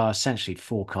America are essentially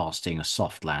forecasting a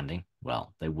soft landing.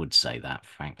 Well, they would say that,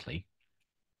 frankly.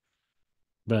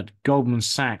 But Goldman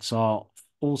Sachs are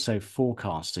also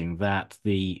forecasting that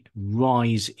the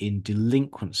rise in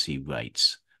delinquency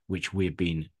rates, which we've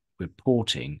been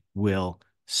reporting, will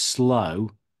slow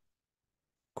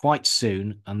quite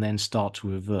soon and then start to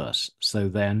reverse. So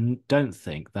they don't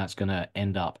think that's going to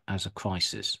end up as a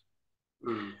crisis.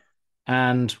 Mm.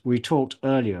 And we talked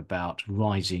earlier about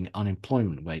rising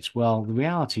unemployment rates. Well, the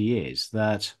reality is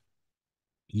that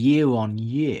year on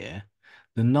year,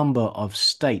 the number of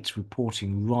states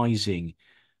reporting rising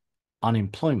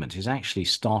unemployment has actually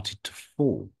started to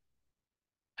fall.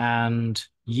 And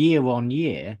year on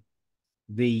year,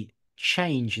 the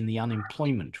change in the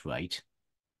unemployment rate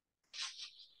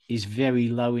is very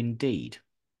low indeed.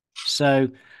 So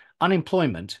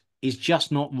unemployment is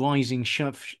just not rising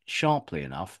sharply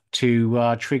enough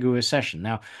to trigger a recession.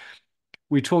 Now,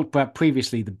 we talked about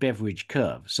previously the Beveridge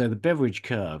curve. So the Beveridge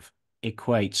curve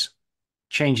equates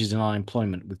changes in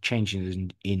unemployment with changes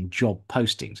in job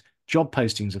postings. Job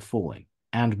postings are falling,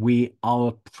 and we are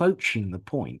approaching the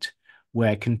point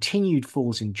where continued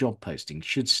falls in job postings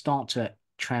should start to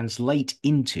translate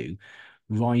into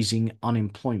rising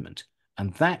unemployment.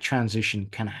 And that transition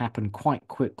can happen quite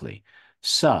quickly.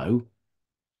 So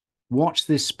watch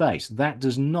this space. That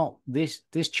does not, this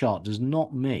chart does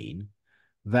not mean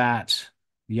that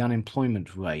the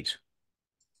unemployment rate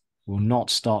will not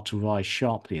start to rise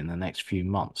sharply in the next few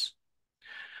months.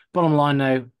 Bottom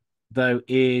line, though,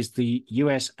 is the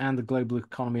US and the global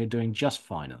economy are doing just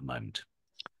fine at the moment.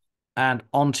 And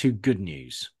on to good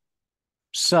news.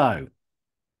 So,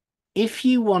 if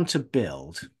you want to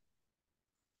build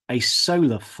a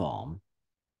solar farm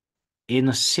in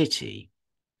a city,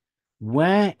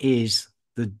 where is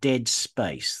the dead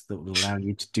space that will allow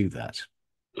you to do that?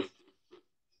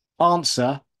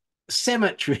 Answer: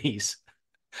 cemeteries.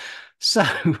 So,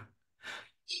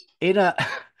 in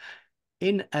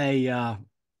a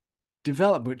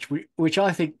development which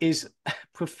I think is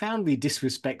profoundly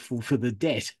disrespectful for the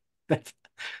dead, they've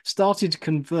started to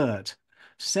convert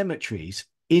cemeteries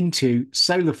into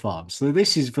solar farms. So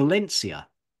this is Valencia,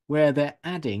 where they're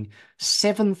adding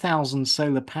 7,000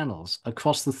 solar panels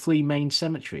across the three main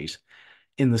cemeteries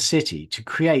in the city to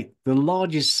create the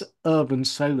largest urban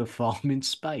solar farm in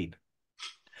Spain.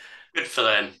 Good for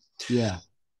them. Yeah,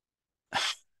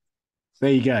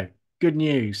 there you go. Good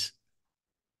news.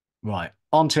 Right,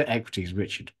 on to equities,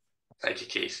 Richard. Thank you,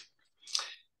 Keith.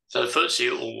 So the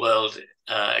FTSE All World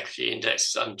Equity Index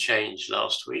is unchanged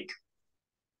last week.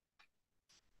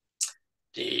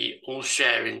 The All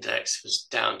Share Index was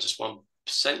down just 1%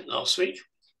 last week.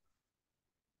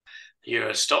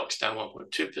 Euro stocks down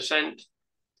 1.2%.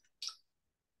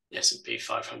 The S&P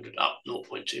 500 up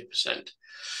 0.2%.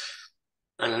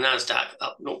 And the Nasdaq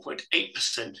up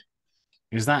 0.8%.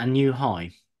 Is that a new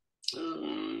high?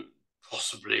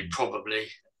 Possibly, probably.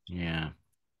 Yeah.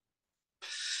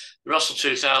 The Russell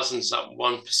 2000 is up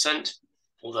 1%,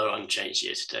 although unchanged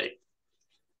year to date.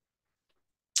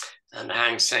 And the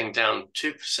Hang Seng down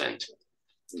 2%.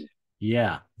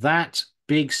 Yeah, that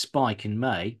big spike in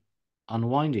May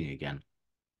unwinding again.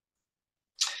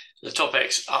 The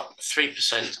TopX up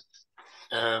 3%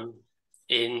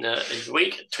 in the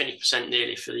week, 20%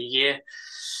 nearly for the year.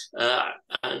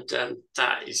 And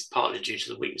that is partly due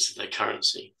to the weakness of their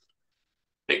currency.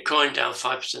 Bitcoin down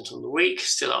 5% on the week,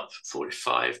 still up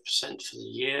 45% for the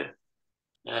year.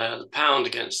 The pound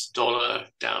against the dollar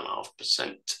down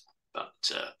 0.5%,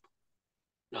 but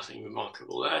nothing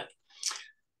remarkable there.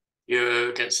 Euro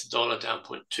against the dollar down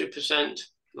 0.2%,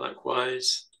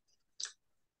 likewise.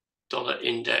 Dollar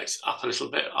index up a little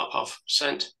bit, up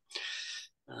 0.5%.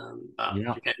 But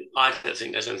Yeah. again, I don't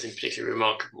think there's anything particularly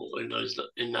remarkable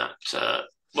in that.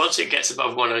 Once it gets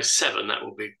above 107, that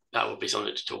will be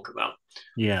something to talk about.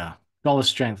 Yeah. Dollar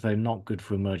strength, though, not good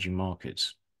for emerging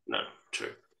markets. No,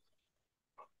 true.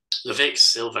 The VIX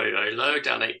still very, very low,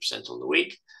 down 8% on the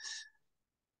week.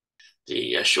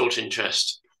 The short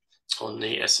interest on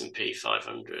the S&P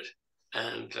 500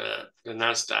 and the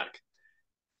Nasdaq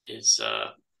is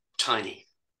tiny.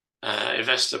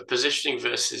 Investor positioning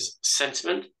versus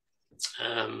sentiment.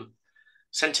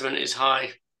 Sentiment is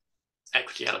high,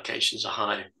 equity allocations are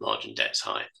high, margin debt's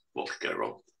high. What could go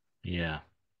wrong? Yeah,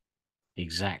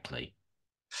 exactly.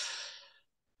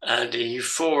 And the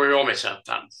euphoriometer,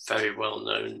 that very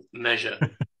well-known measure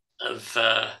of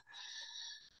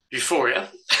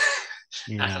euphoria,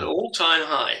 at an all-time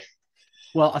high.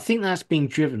 Well, I think that's being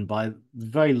driven by the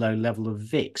very low level of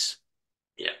VIX.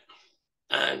 Yeah.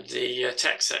 And the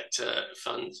tech sector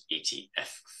fund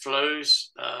ETF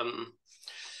flows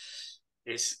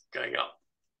is going up.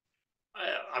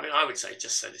 I mean, I would say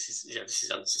just say this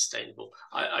is unsustainable.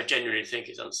 I genuinely think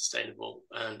it's unsustainable,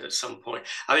 and at some point,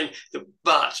 I mean,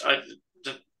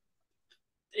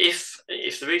 if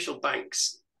the regional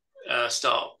banks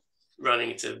start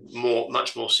running into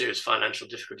much more serious financial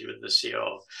difficulty with the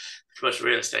CR, commercial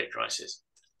real estate crisis,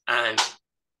 and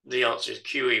the answer is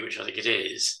QE, which I think it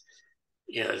is,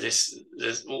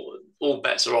 there's all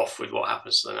bets are off with what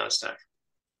happens to the Nasdaq.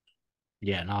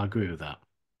 Yeah, no, I agree with that.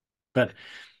 But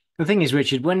the thing is,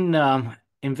 Richard, when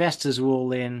investors are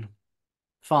all in,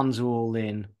 funds are all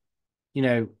in,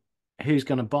 who's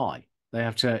going to buy? They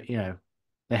have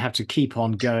to keep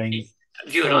on going.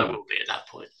 You and I will be at that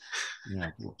point.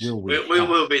 Yeah, will we? We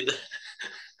will be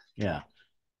yeah.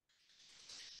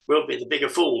 We'll be the bigger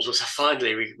fools. So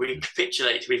finally, we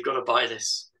capitulate. We've got to buy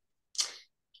this.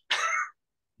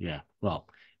 Yeah. Well,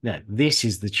 no, this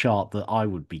is the chart that I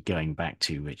would be going back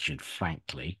to, Richard,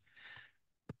 frankly.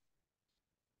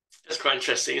 That's quite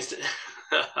interesting, isn't it?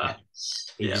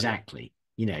 Yeah, exactly.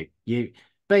 You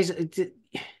basically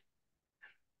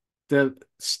the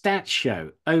stats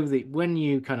show when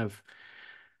you kind of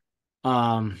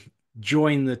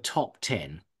join the top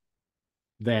 10,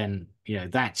 then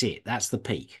that's it. That's the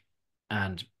peak.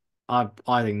 And I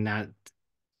think now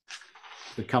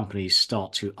the companies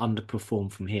start to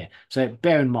underperform from here. So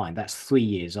bear in mind that's 3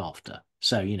 years after.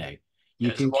 So you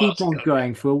can keep on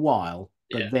going for a while,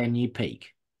 but then you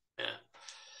peak. Yeah.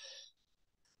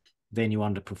 Then you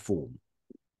underperform.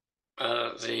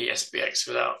 The SPX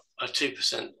without a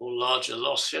 2% or larger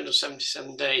loss,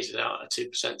 377 days without a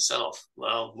 2% sell-off.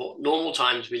 Well, what normal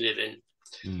times we live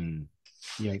in.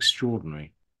 Yeah,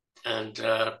 extraordinary. And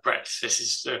breadth, this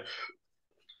is the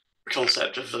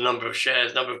concept of the number of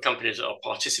shares, number of companies that are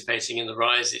participating in the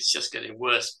rise. It's just getting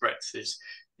worse. Breadth is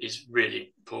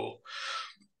really poor.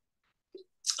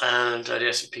 And the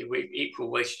S&P equal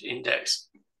weighted index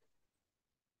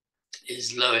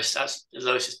is lowest. That's the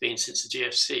lowest it's been since the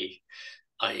GFC,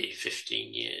 i.e.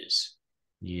 15 years.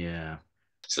 Yeah.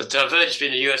 So the divergence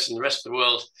between the US and the rest of the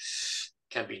world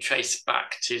can be traced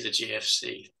back to the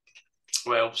GFC,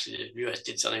 where obviously the US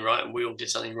did something right and we all did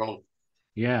something wrong.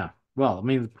 Yeah. Well, I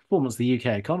mean, the performance of the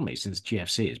UK economy since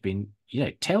GFC has been,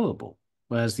 terrible,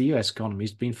 whereas the US economy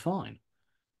has been fine.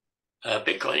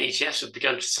 Bitcoin ETFs have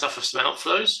begun to suffer some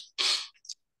outflows.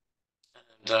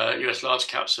 And US large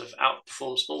caps have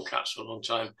outperformed small caps for a long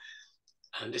time.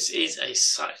 And this is a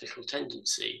cyclical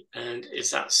tendency. And is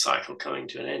that cycle coming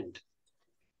to an end?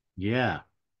 Yeah.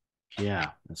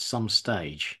 Yeah. At some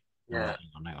stage. Yeah.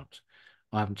 Hang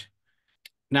on.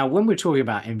 Now, when we're talking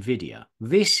about NVIDIA,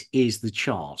 this is the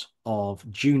chart of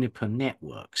Juniper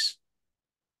Networks,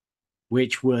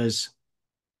 which was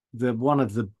one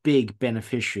of the big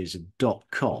beneficiaries of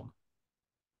 .com,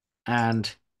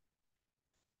 and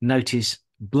notice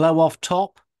blow off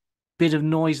top, bit of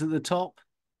noise at the top,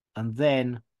 and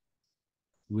then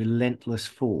relentless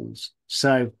falls.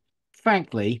 So,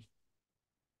 frankly,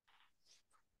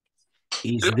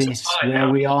 It is looks a this buy where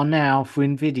now. we are now for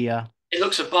Nvidia? It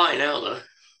looks a buy now,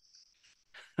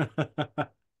 though.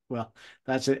 Well,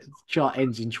 that's it. Chart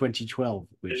ends in 2012,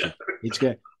 Yeah.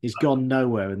 Richard. It's gone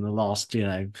nowhere in the last,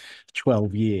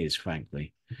 12 years,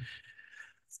 frankly.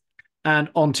 And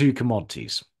on to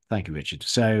commodities. Thank you, Richard.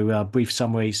 So, brief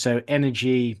summary. So,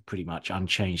 energy pretty much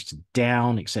unchanged to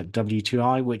down, except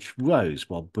WTI, which rose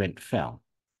while Brent fell.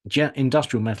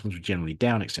 Industrial metals were generally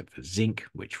down, except for zinc,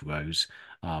 which rose.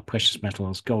 Precious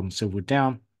metals, gold and silver were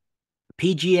down.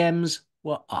 PGMs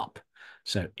were up.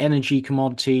 So, energy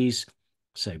commodities.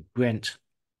 So, Brent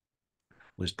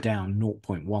was down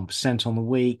 0.1% on the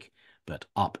week, but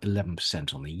up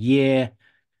 11% on the year.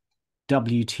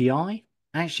 WTI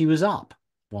actually was up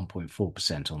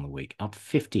 1.4% on the week, up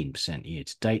 15% year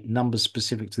to date. Numbers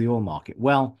specific to the oil market.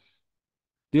 Well,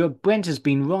 the Brent has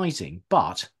been rising,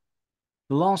 but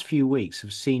the last few weeks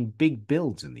have seen big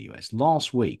builds in the US.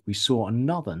 Last week, we saw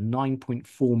another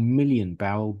 9.4 million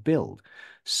barrel build.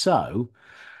 So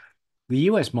the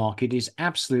US market is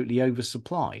absolutely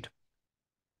oversupplied.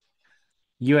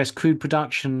 US crude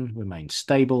production remains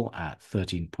stable at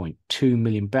 13.2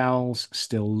 million barrels,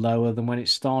 still lower than when it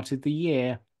started the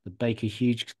year. The Baker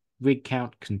Hughes rig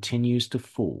count continues to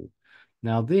fall.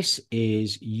 Now, this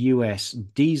is US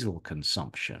diesel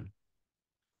consumption.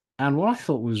 And what I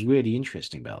thought was really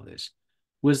interesting about this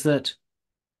was that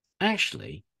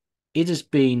actually it has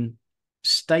been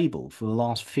stable for the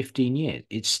last 15 years.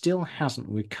 It still hasn't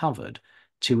recovered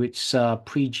to its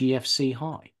pre-GFC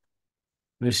high.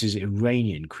 This is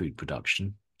Iranian crude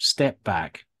production. Step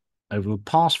back. Over the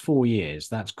past 4 years,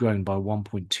 that's grown by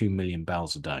 1.2 million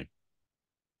barrels a day.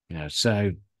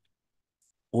 So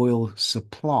oil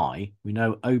supply, we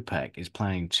know OPEC is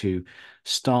planning to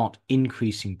start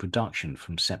increasing production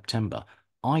from September.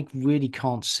 I really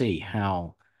can't see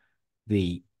how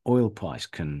the oil price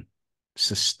can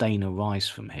sustain a rise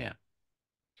from here.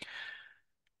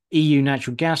 EU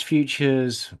natural gas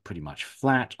futures are pretty much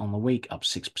flat on the week, up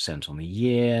 6% on the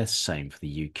year. Same for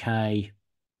the UK,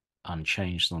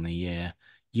 unchanged on the year.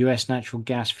 US natural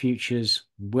gas futures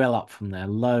well up from their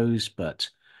lows, but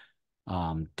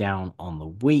down on the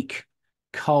week.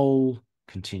 Coal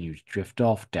continued to drift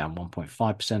off, down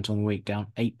 1.5% on the week, down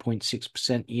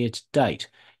 8.6% year to date.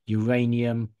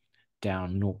 Uranium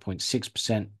down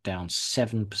 0.6%, down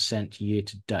 7% year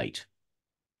to date.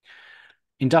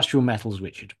 Industrial metals,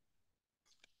 Richard.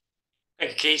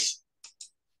 Thank you, Keith.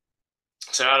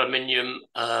 So aluminium,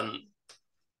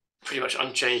 pretty much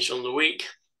unchanged on the week.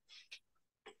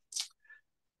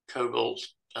 Cobalt,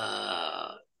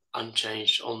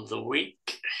 unchanged on the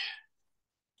week.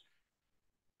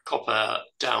 Copper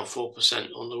down 4%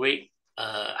 on the week.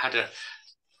 Had a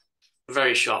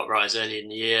very sharp rise early in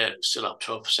the year, still up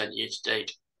 12% year to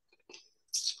date.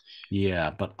 Yeah,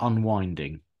 but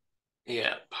unwinding.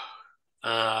 Yeah.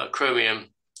 Chromium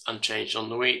unchanged on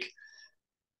the week.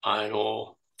 Iron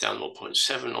ore down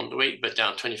 0.7 on the week, but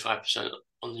down 25%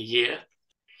 on the year.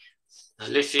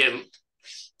 Lithium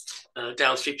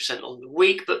down 3% on the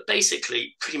week, but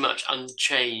basically pretty much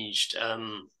unchanged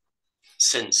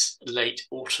since late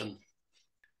autumn.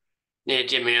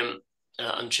 Neodymium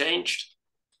unchanged.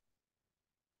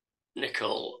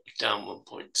 Nickel down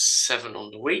 1.7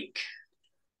 on the week.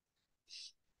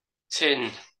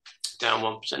 Tin down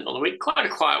 1% on the week. Quite a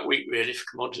quiet week, really, for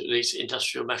commodities,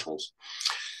 industrial metals.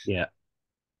 Yeah.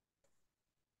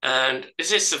 And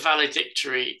is this the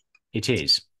valedictory? It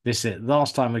is. This is the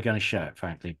last time we're going to show it,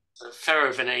 frankly.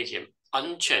 Ferrovanadium,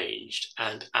 unchanged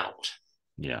and out.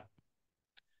 Yeah.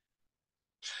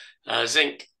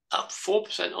 Zinc up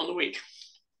 4% on the week.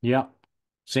 Yeah.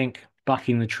 Zinc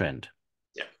bucking the trend.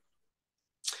 Yeah.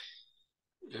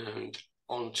 And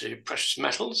on to precious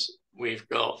metals. We've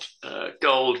got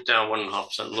gold down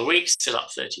 1.5% on the week, still up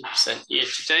 13% year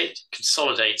to date,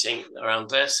 consolidating around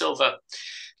there. Silver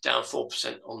down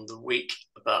 4% on the week,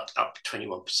 but up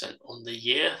 21% on the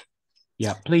year.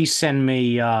 Yeah, please send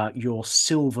me your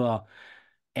silver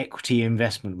equity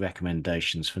investment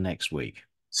recommendations for next week.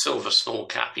 Silver small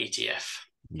cap ETF.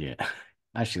 Yeah.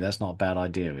 Actually, that's not a bad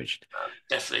idea, Richard.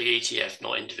 Definitely ETF,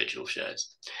 not individual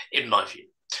shares, in my view.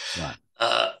 Right.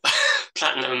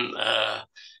 Platinum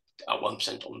up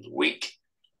 1% on the week.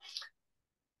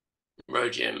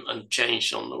 Rhodium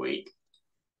unchanged on the week.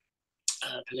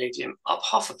 Palladium up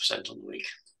 0.5% on the week.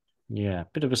 Yeah,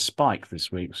 bit of a spike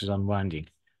this week, which is unwinding.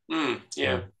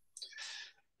 Yeah.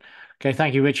 Okay,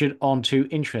 thank you, Richard. On to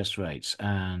interest rates.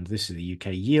 And this is the UK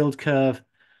yield curve.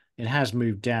 It has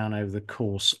moved down over the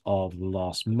course of the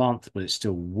last month, but it's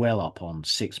still well up on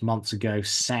 6 months ago,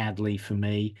 sadly for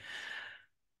me.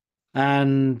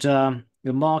 And the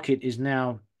market is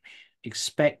now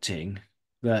expecting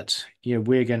that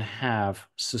we're going to have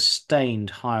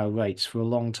sustained higher rates for a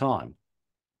long time.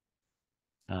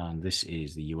 And this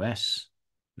is the US,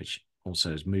 which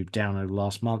also has moved down over the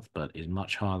last month, but is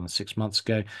much higher than 6 months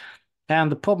ago.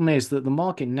 And the problem is that the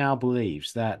market now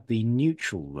believes that the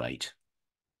neutral rate,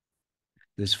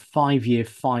 this five-year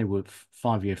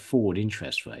forward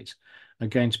interest rates, are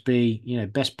going to be,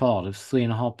 best part of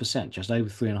 3.5%, just over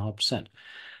 3.5%,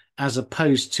 as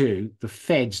opposed to the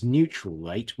Fed's neutral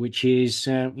rate, which is,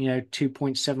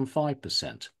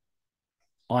 2.75%.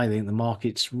 I think the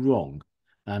market's wrong,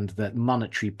 and that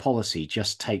monetary policy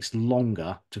just takes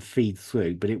longer to feed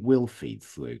through, but it will feed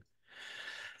through.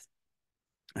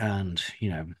 And,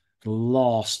 the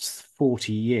last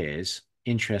 40 years,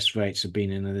 interest rates have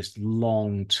been in this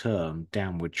long-term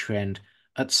downward trend.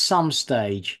 At some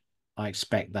stage, I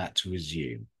expect that to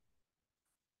resume.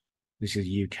 This is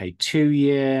UK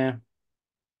 2-year,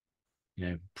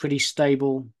 pretty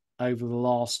stable over the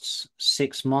last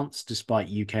 6 months, despite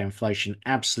UK inflation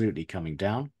absolutely coming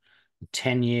down.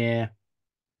 10-year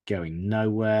going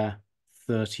nowhere,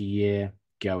 30-year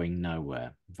going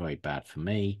nowhere. Very bad for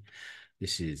me.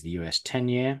 This is the US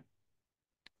 10-year.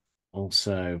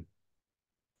 Also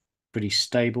pretty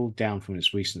stable, down from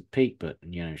its recent peak, but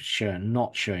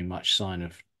not showing much sign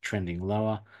of trending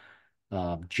lower.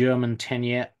 German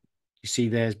 10-year. You see,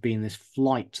 there's been this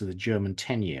flight to the German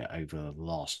 10-year over the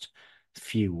last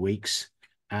few weeks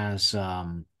as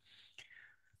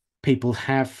people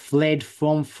have fled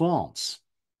from France.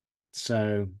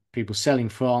 So people selling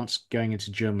France, going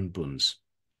into German bunds.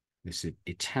 This is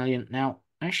Italian. Now,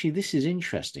 actually, this is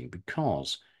interesting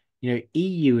because,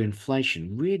 EU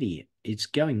inflation really it's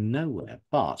going nowhere.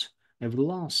 But over the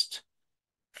last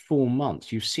 4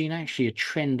 months, you've seen actually a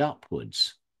trend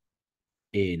upwards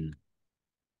in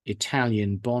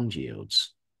Italian bond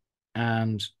yields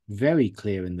and very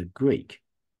clear in the Greek.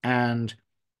 And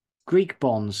Greek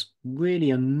bonds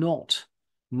really are not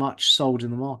much sold in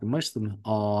the market. Most of them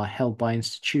are held by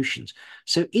institutions.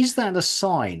 So is that a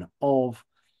sign of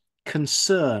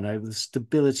concern over the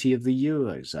stability of the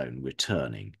Eurozone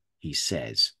returning, he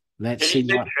says? Let's It see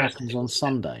is what happens interesting. on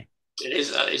Sunday. It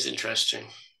is, that is interesting.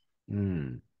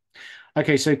 Mm.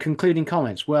 Okay, so concluding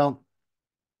comments. Well,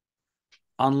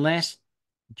 unless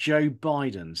Joe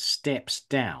Biden steps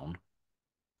down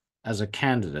as a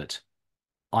candidate,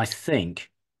 I think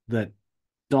that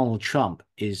Donald Trump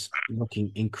is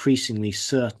looking increasingly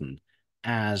certain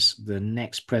as the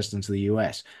next president of the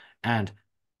US. And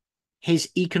his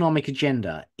economic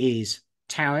agenda is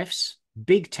tariffs,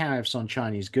 big tariffs on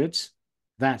Chinese goods.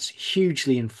 That's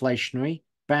hugely inflationary,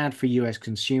 bad for US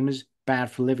consumers, bad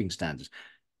for living standards.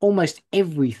 Almost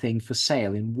everything for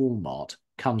sale in Walmart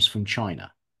comes from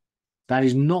China. That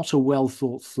is not a well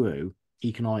thought through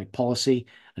economic policy.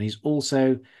 And he's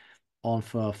also on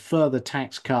for further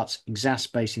tax cuts,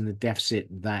 exacerbating the deficit.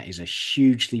 That is a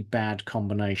hugely bad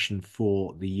combination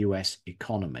for the US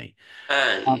economy.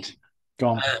 Um, And Go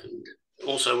on. and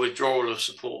also withdrawal of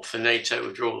support for NATO,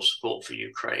 withdrawal of support for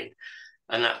Ukraine,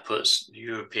 and that puts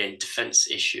European defence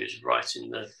issues right in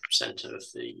the centre of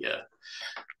Yeah.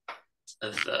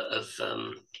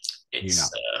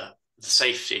 the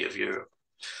safety of Europe.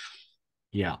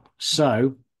 Yeah.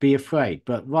 So be afraid.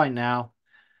 But right now,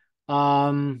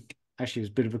 um, actually, it was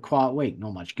a bit of a quiet week,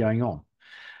 not much going on.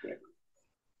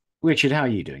 Richard, how are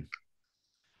you doing?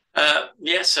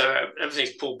 So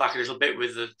everything's pulled back a little bit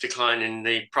with the decline in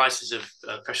the prices of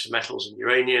precious metals and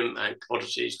uranium and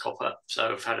commodities, copper.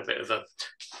 So I've had a bit of a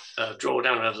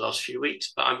drawdown over the last few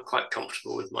weeks, but I'm quite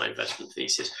comfortable with my investment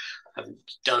thesis. I haven't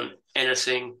done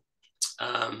anything.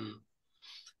 I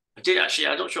did actually.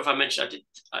 I'm not sure if I mentioned.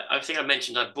 I think I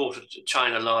mentioned I bought a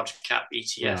China large cap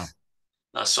Yeah. ETF.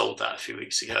 I sold that a few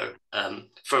weeks ago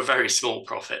for a very small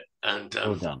profit, and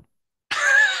Well done.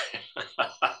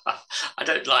 I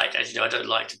don't like, as you know, I don't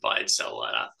like to buy and sell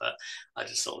like that. But I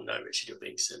just thought, no, Richard, you're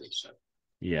being silly. So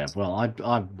Yeah. Well,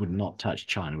 I would not touch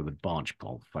China with a barge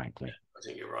pole, frankly. I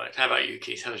think you're right. How about you,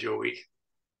 Keith? How was your week?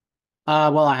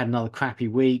 Well, I had another crappy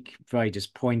week, very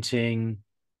disappointing.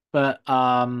 But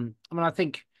I mean, I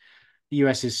think the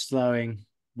US is slowing,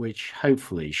 which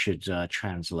hopefully should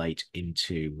translate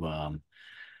into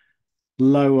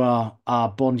lower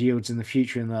bond yields in the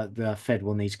future, and the Fed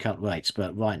will need to cut rates.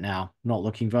 But right now, not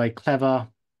looking very clever.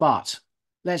 But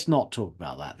let's not talk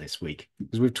about that this week,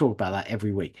 because we've talked about that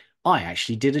every week. I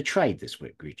actually did a trade this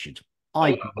week, Richard. Oh,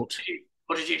 I what bought did you,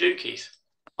 What did you do, Keith?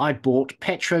 I bought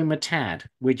Petromatad,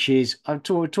 which is I've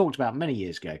talked about many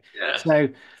years ago. Yeah, So,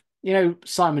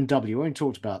 Simon W. When we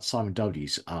talked about Simon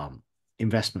W.'s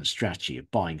investment strategy of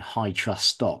buying high trust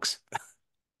stocks,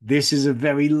 this is a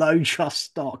very low trust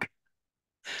stock.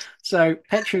 So,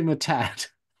 Petromatad,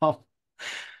 a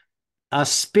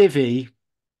spivvy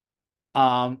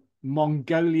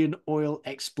Mongolian oil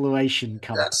exploration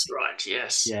that's company. right.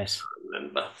 Yes, Yes. I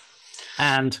remember.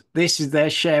 And this is their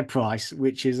share price,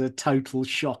 which is a total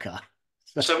shocker.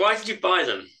 So why did you buy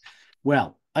them?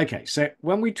 Well, okay. So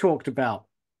when we talked about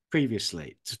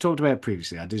previously,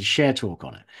 I did a share talk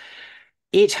on it.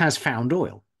 It has found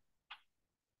oil.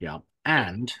 Yeah. Yeah.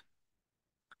 And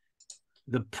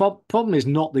the problem is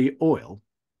not the oil,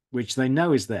 which they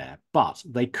know is there, but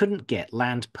they couldn't get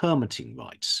land permitting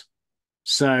rights.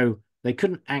 So they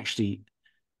couldn't actually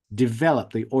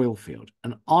develop the oil field.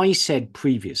 And I said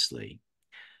previously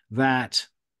that,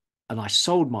 and I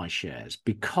sold my shares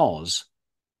because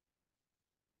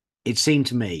it seemed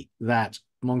to me that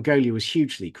Mongolia was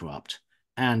hugely corrupt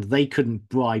and they couldn't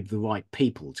bribe the right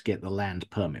people to get the land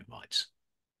permit rights.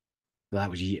 That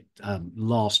was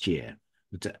last year,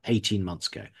 18 months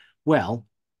ago. Well,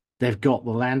 they've got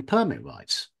the land permit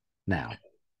rights now.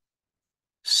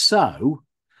 So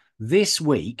this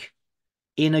week,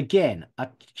 in again a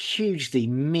hugely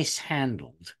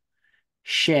mishandled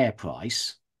share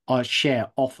price or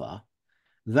share offer,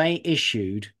 they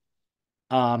issued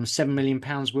 £7 million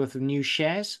worth of new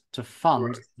shares to fund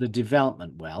Right. the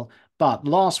development well. But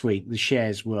last week, the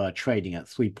shares were trading at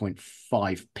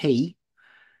 3.5p.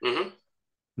 Mm-hmm.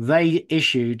 They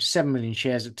issued 7 million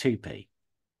shares at 2p.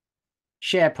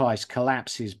 Share price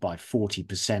collapses by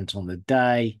 40% on the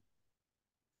day.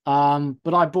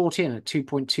 But I bought in at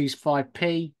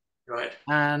 2.25p Right.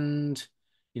 and,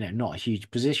 not a huge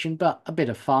position, but a bit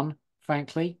of fun,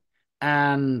 frankly.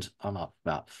 And I'm up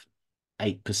about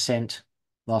 8%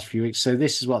 last few weeks. So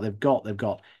this is what they've got. They've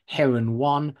got Heron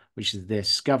 1, which is their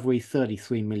discovery,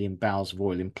 33 million barrels of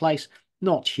oil in place.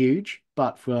 Not huge,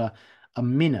 but for a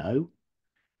minnow,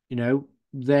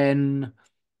 then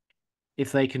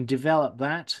if they can develop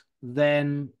that,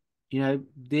 then,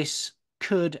 this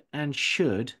could and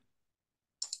should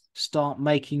start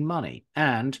making money.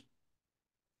 And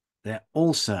they're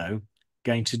also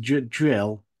going to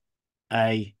drill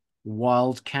a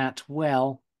wildcat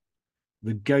well,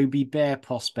 the Gobi Bear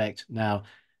prospect. Now,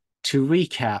 to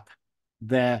recap,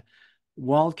 their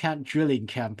wildcat drilling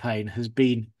campaign has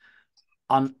been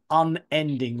an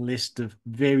unending list of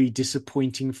very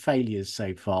disappointing failures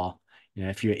so far.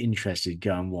 If you're interested,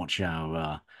 go and watch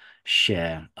our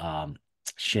share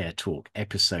talk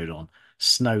episode on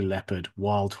snow leopard,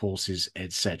 wild horses,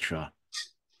 etc.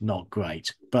 Not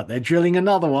great, but they're drilling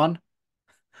another one.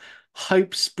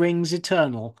 Hope springs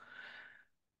eternal.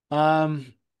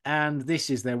 Um, and this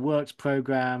is their works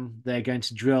program. They're going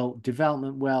to drill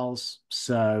development wells,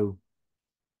 so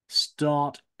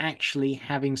start actually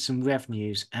having some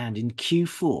revenues. And in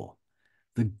Q4,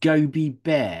 the Gobi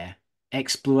Bear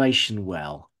exploration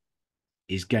well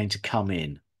is going to come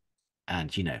in.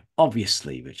 And,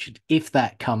 obviously, Richard, if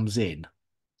that comes in,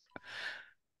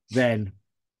 then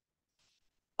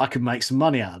I could make some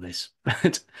money out of this.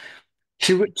 But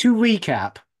to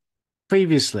recap,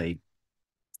 previously,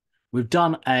 we've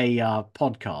done a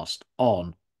podcast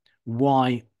on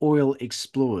why oil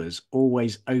explorers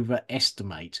always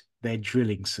overestimate their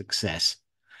drilling success.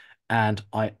 And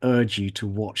I urge you to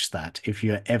watch that if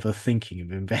you're ever thinking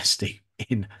of investing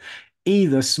in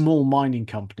either small mining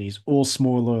companies or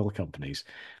small oil companies,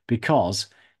 because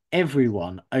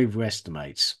everyone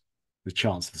overestimates the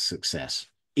chance of success,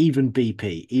 even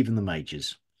BP, even the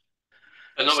majors.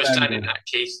 And So, notwithstanding that,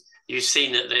 Keith, you've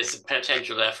seen that there's a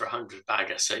potential there for 100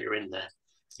 bagger, so you're in there.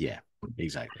 yeah,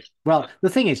 exactly. Well, the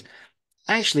thing is,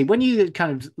 actually, when you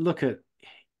kind of look at,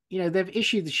 they've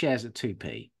issued the shares at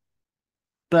 2p,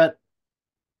 but,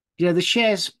 the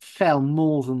shares fell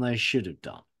more than they should have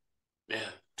done Yeah.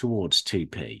 towards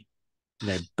 2p,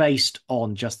 based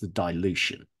on just the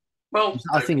dilution. Well,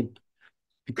 I think,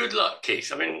 good luck,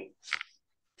 Keith. I mean,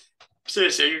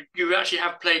 seriously, you actually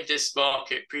have played this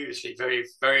market previously very,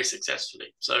 very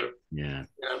successfully. So, yeah,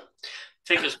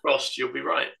 fingers crossed you'll be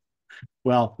right.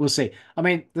 well, we'll see. I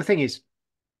mean, the thing is,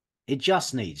 it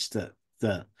just needs the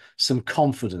some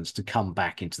confidence to come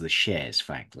back into the shares,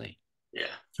 frankly, Yeah.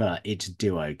 for it to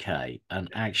do okay. And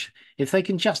actually, if they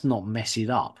can just not mess it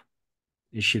up,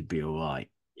 it should be all right.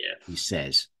 Yeah. He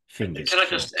says, And fingers can I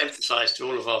just crossed. emphasize to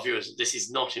all of our viewers that this is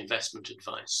not investment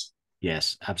advice?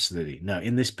 Yes, absolutely. No,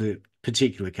 in this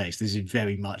particular case, this is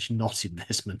very much not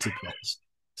investment advice.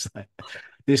 So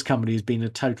this company has been a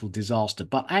total disaster.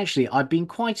 But actually, I've been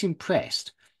quite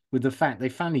impressed with the fact they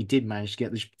finally did manage to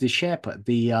get the share put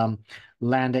the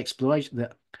land exploration.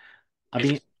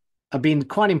 I've been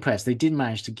quite impressed. They did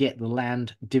manage to get the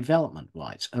land development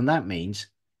rights, and that means,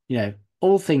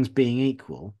 all things being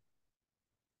equal,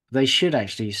 they should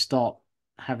actually start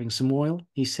having some oil.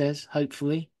 He says,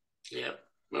 hopefully. Yeah.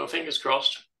 Well, fingers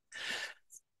crossed.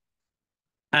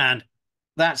 And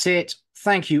that's it.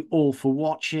 Thank you all for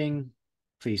watching.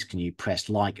 Please can you press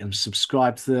like and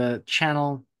subscribe to the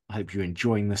channel. I hope you're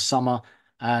enjoying the summer.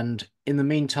 And in the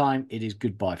meantime, it is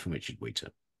goodbye from Richard Wheater.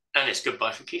 And it's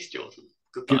goodbye from Keith Jordan.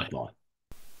 Goodbye. Goodbye.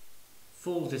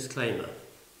 Full disclaimer.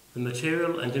 The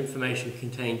material and information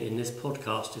contained in this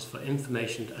podcast is for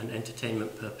information and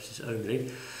entertainment purposes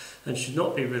only and should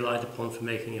not be relied upon for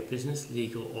making a business,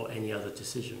 legal or any other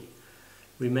decision.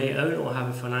 We may own or have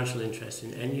a financial interest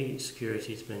in any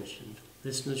securities mentioned.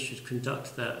 Listeners should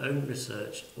conduct their own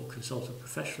research or consult a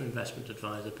professional investment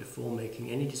advisor before making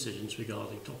any decisions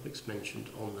regarding topics mentioned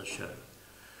on the show.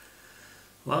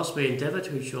 Whilst we endeavour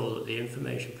to ensure that the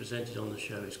information presented on the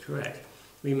show is correct,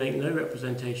 we make no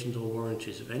representations or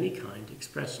warranties of any kind,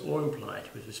 express or implied,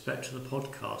 with respect to the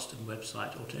podcast and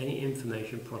website or to any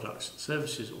information, products,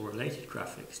 services or related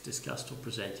graphics discussed or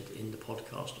presented in the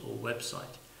podcast or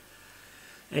website.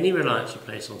 Any reliance you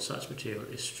place on such material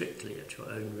is strictly at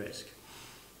your own risk.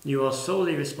 You are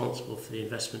solely responsible for the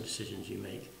investment decisions you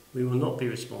make. We will not be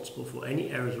responsible for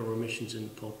any errors or omissions in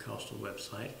the podcast or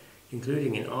website,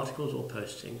 including in articles or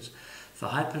postings, for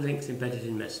hyperlinks embedded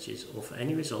in messages, or for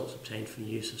any results obtained from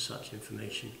the use of such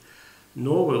information.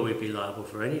 Nor will we be liable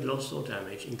for any loss or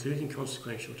damage, including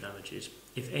consequential damages,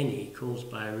 if any, caused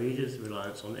by a reader's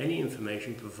reliance on any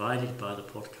information provided by the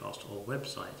podcast or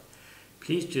website.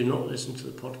 Please do not listen to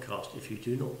the podcast if you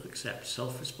do not accept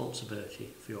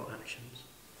self-responsibility for your actions.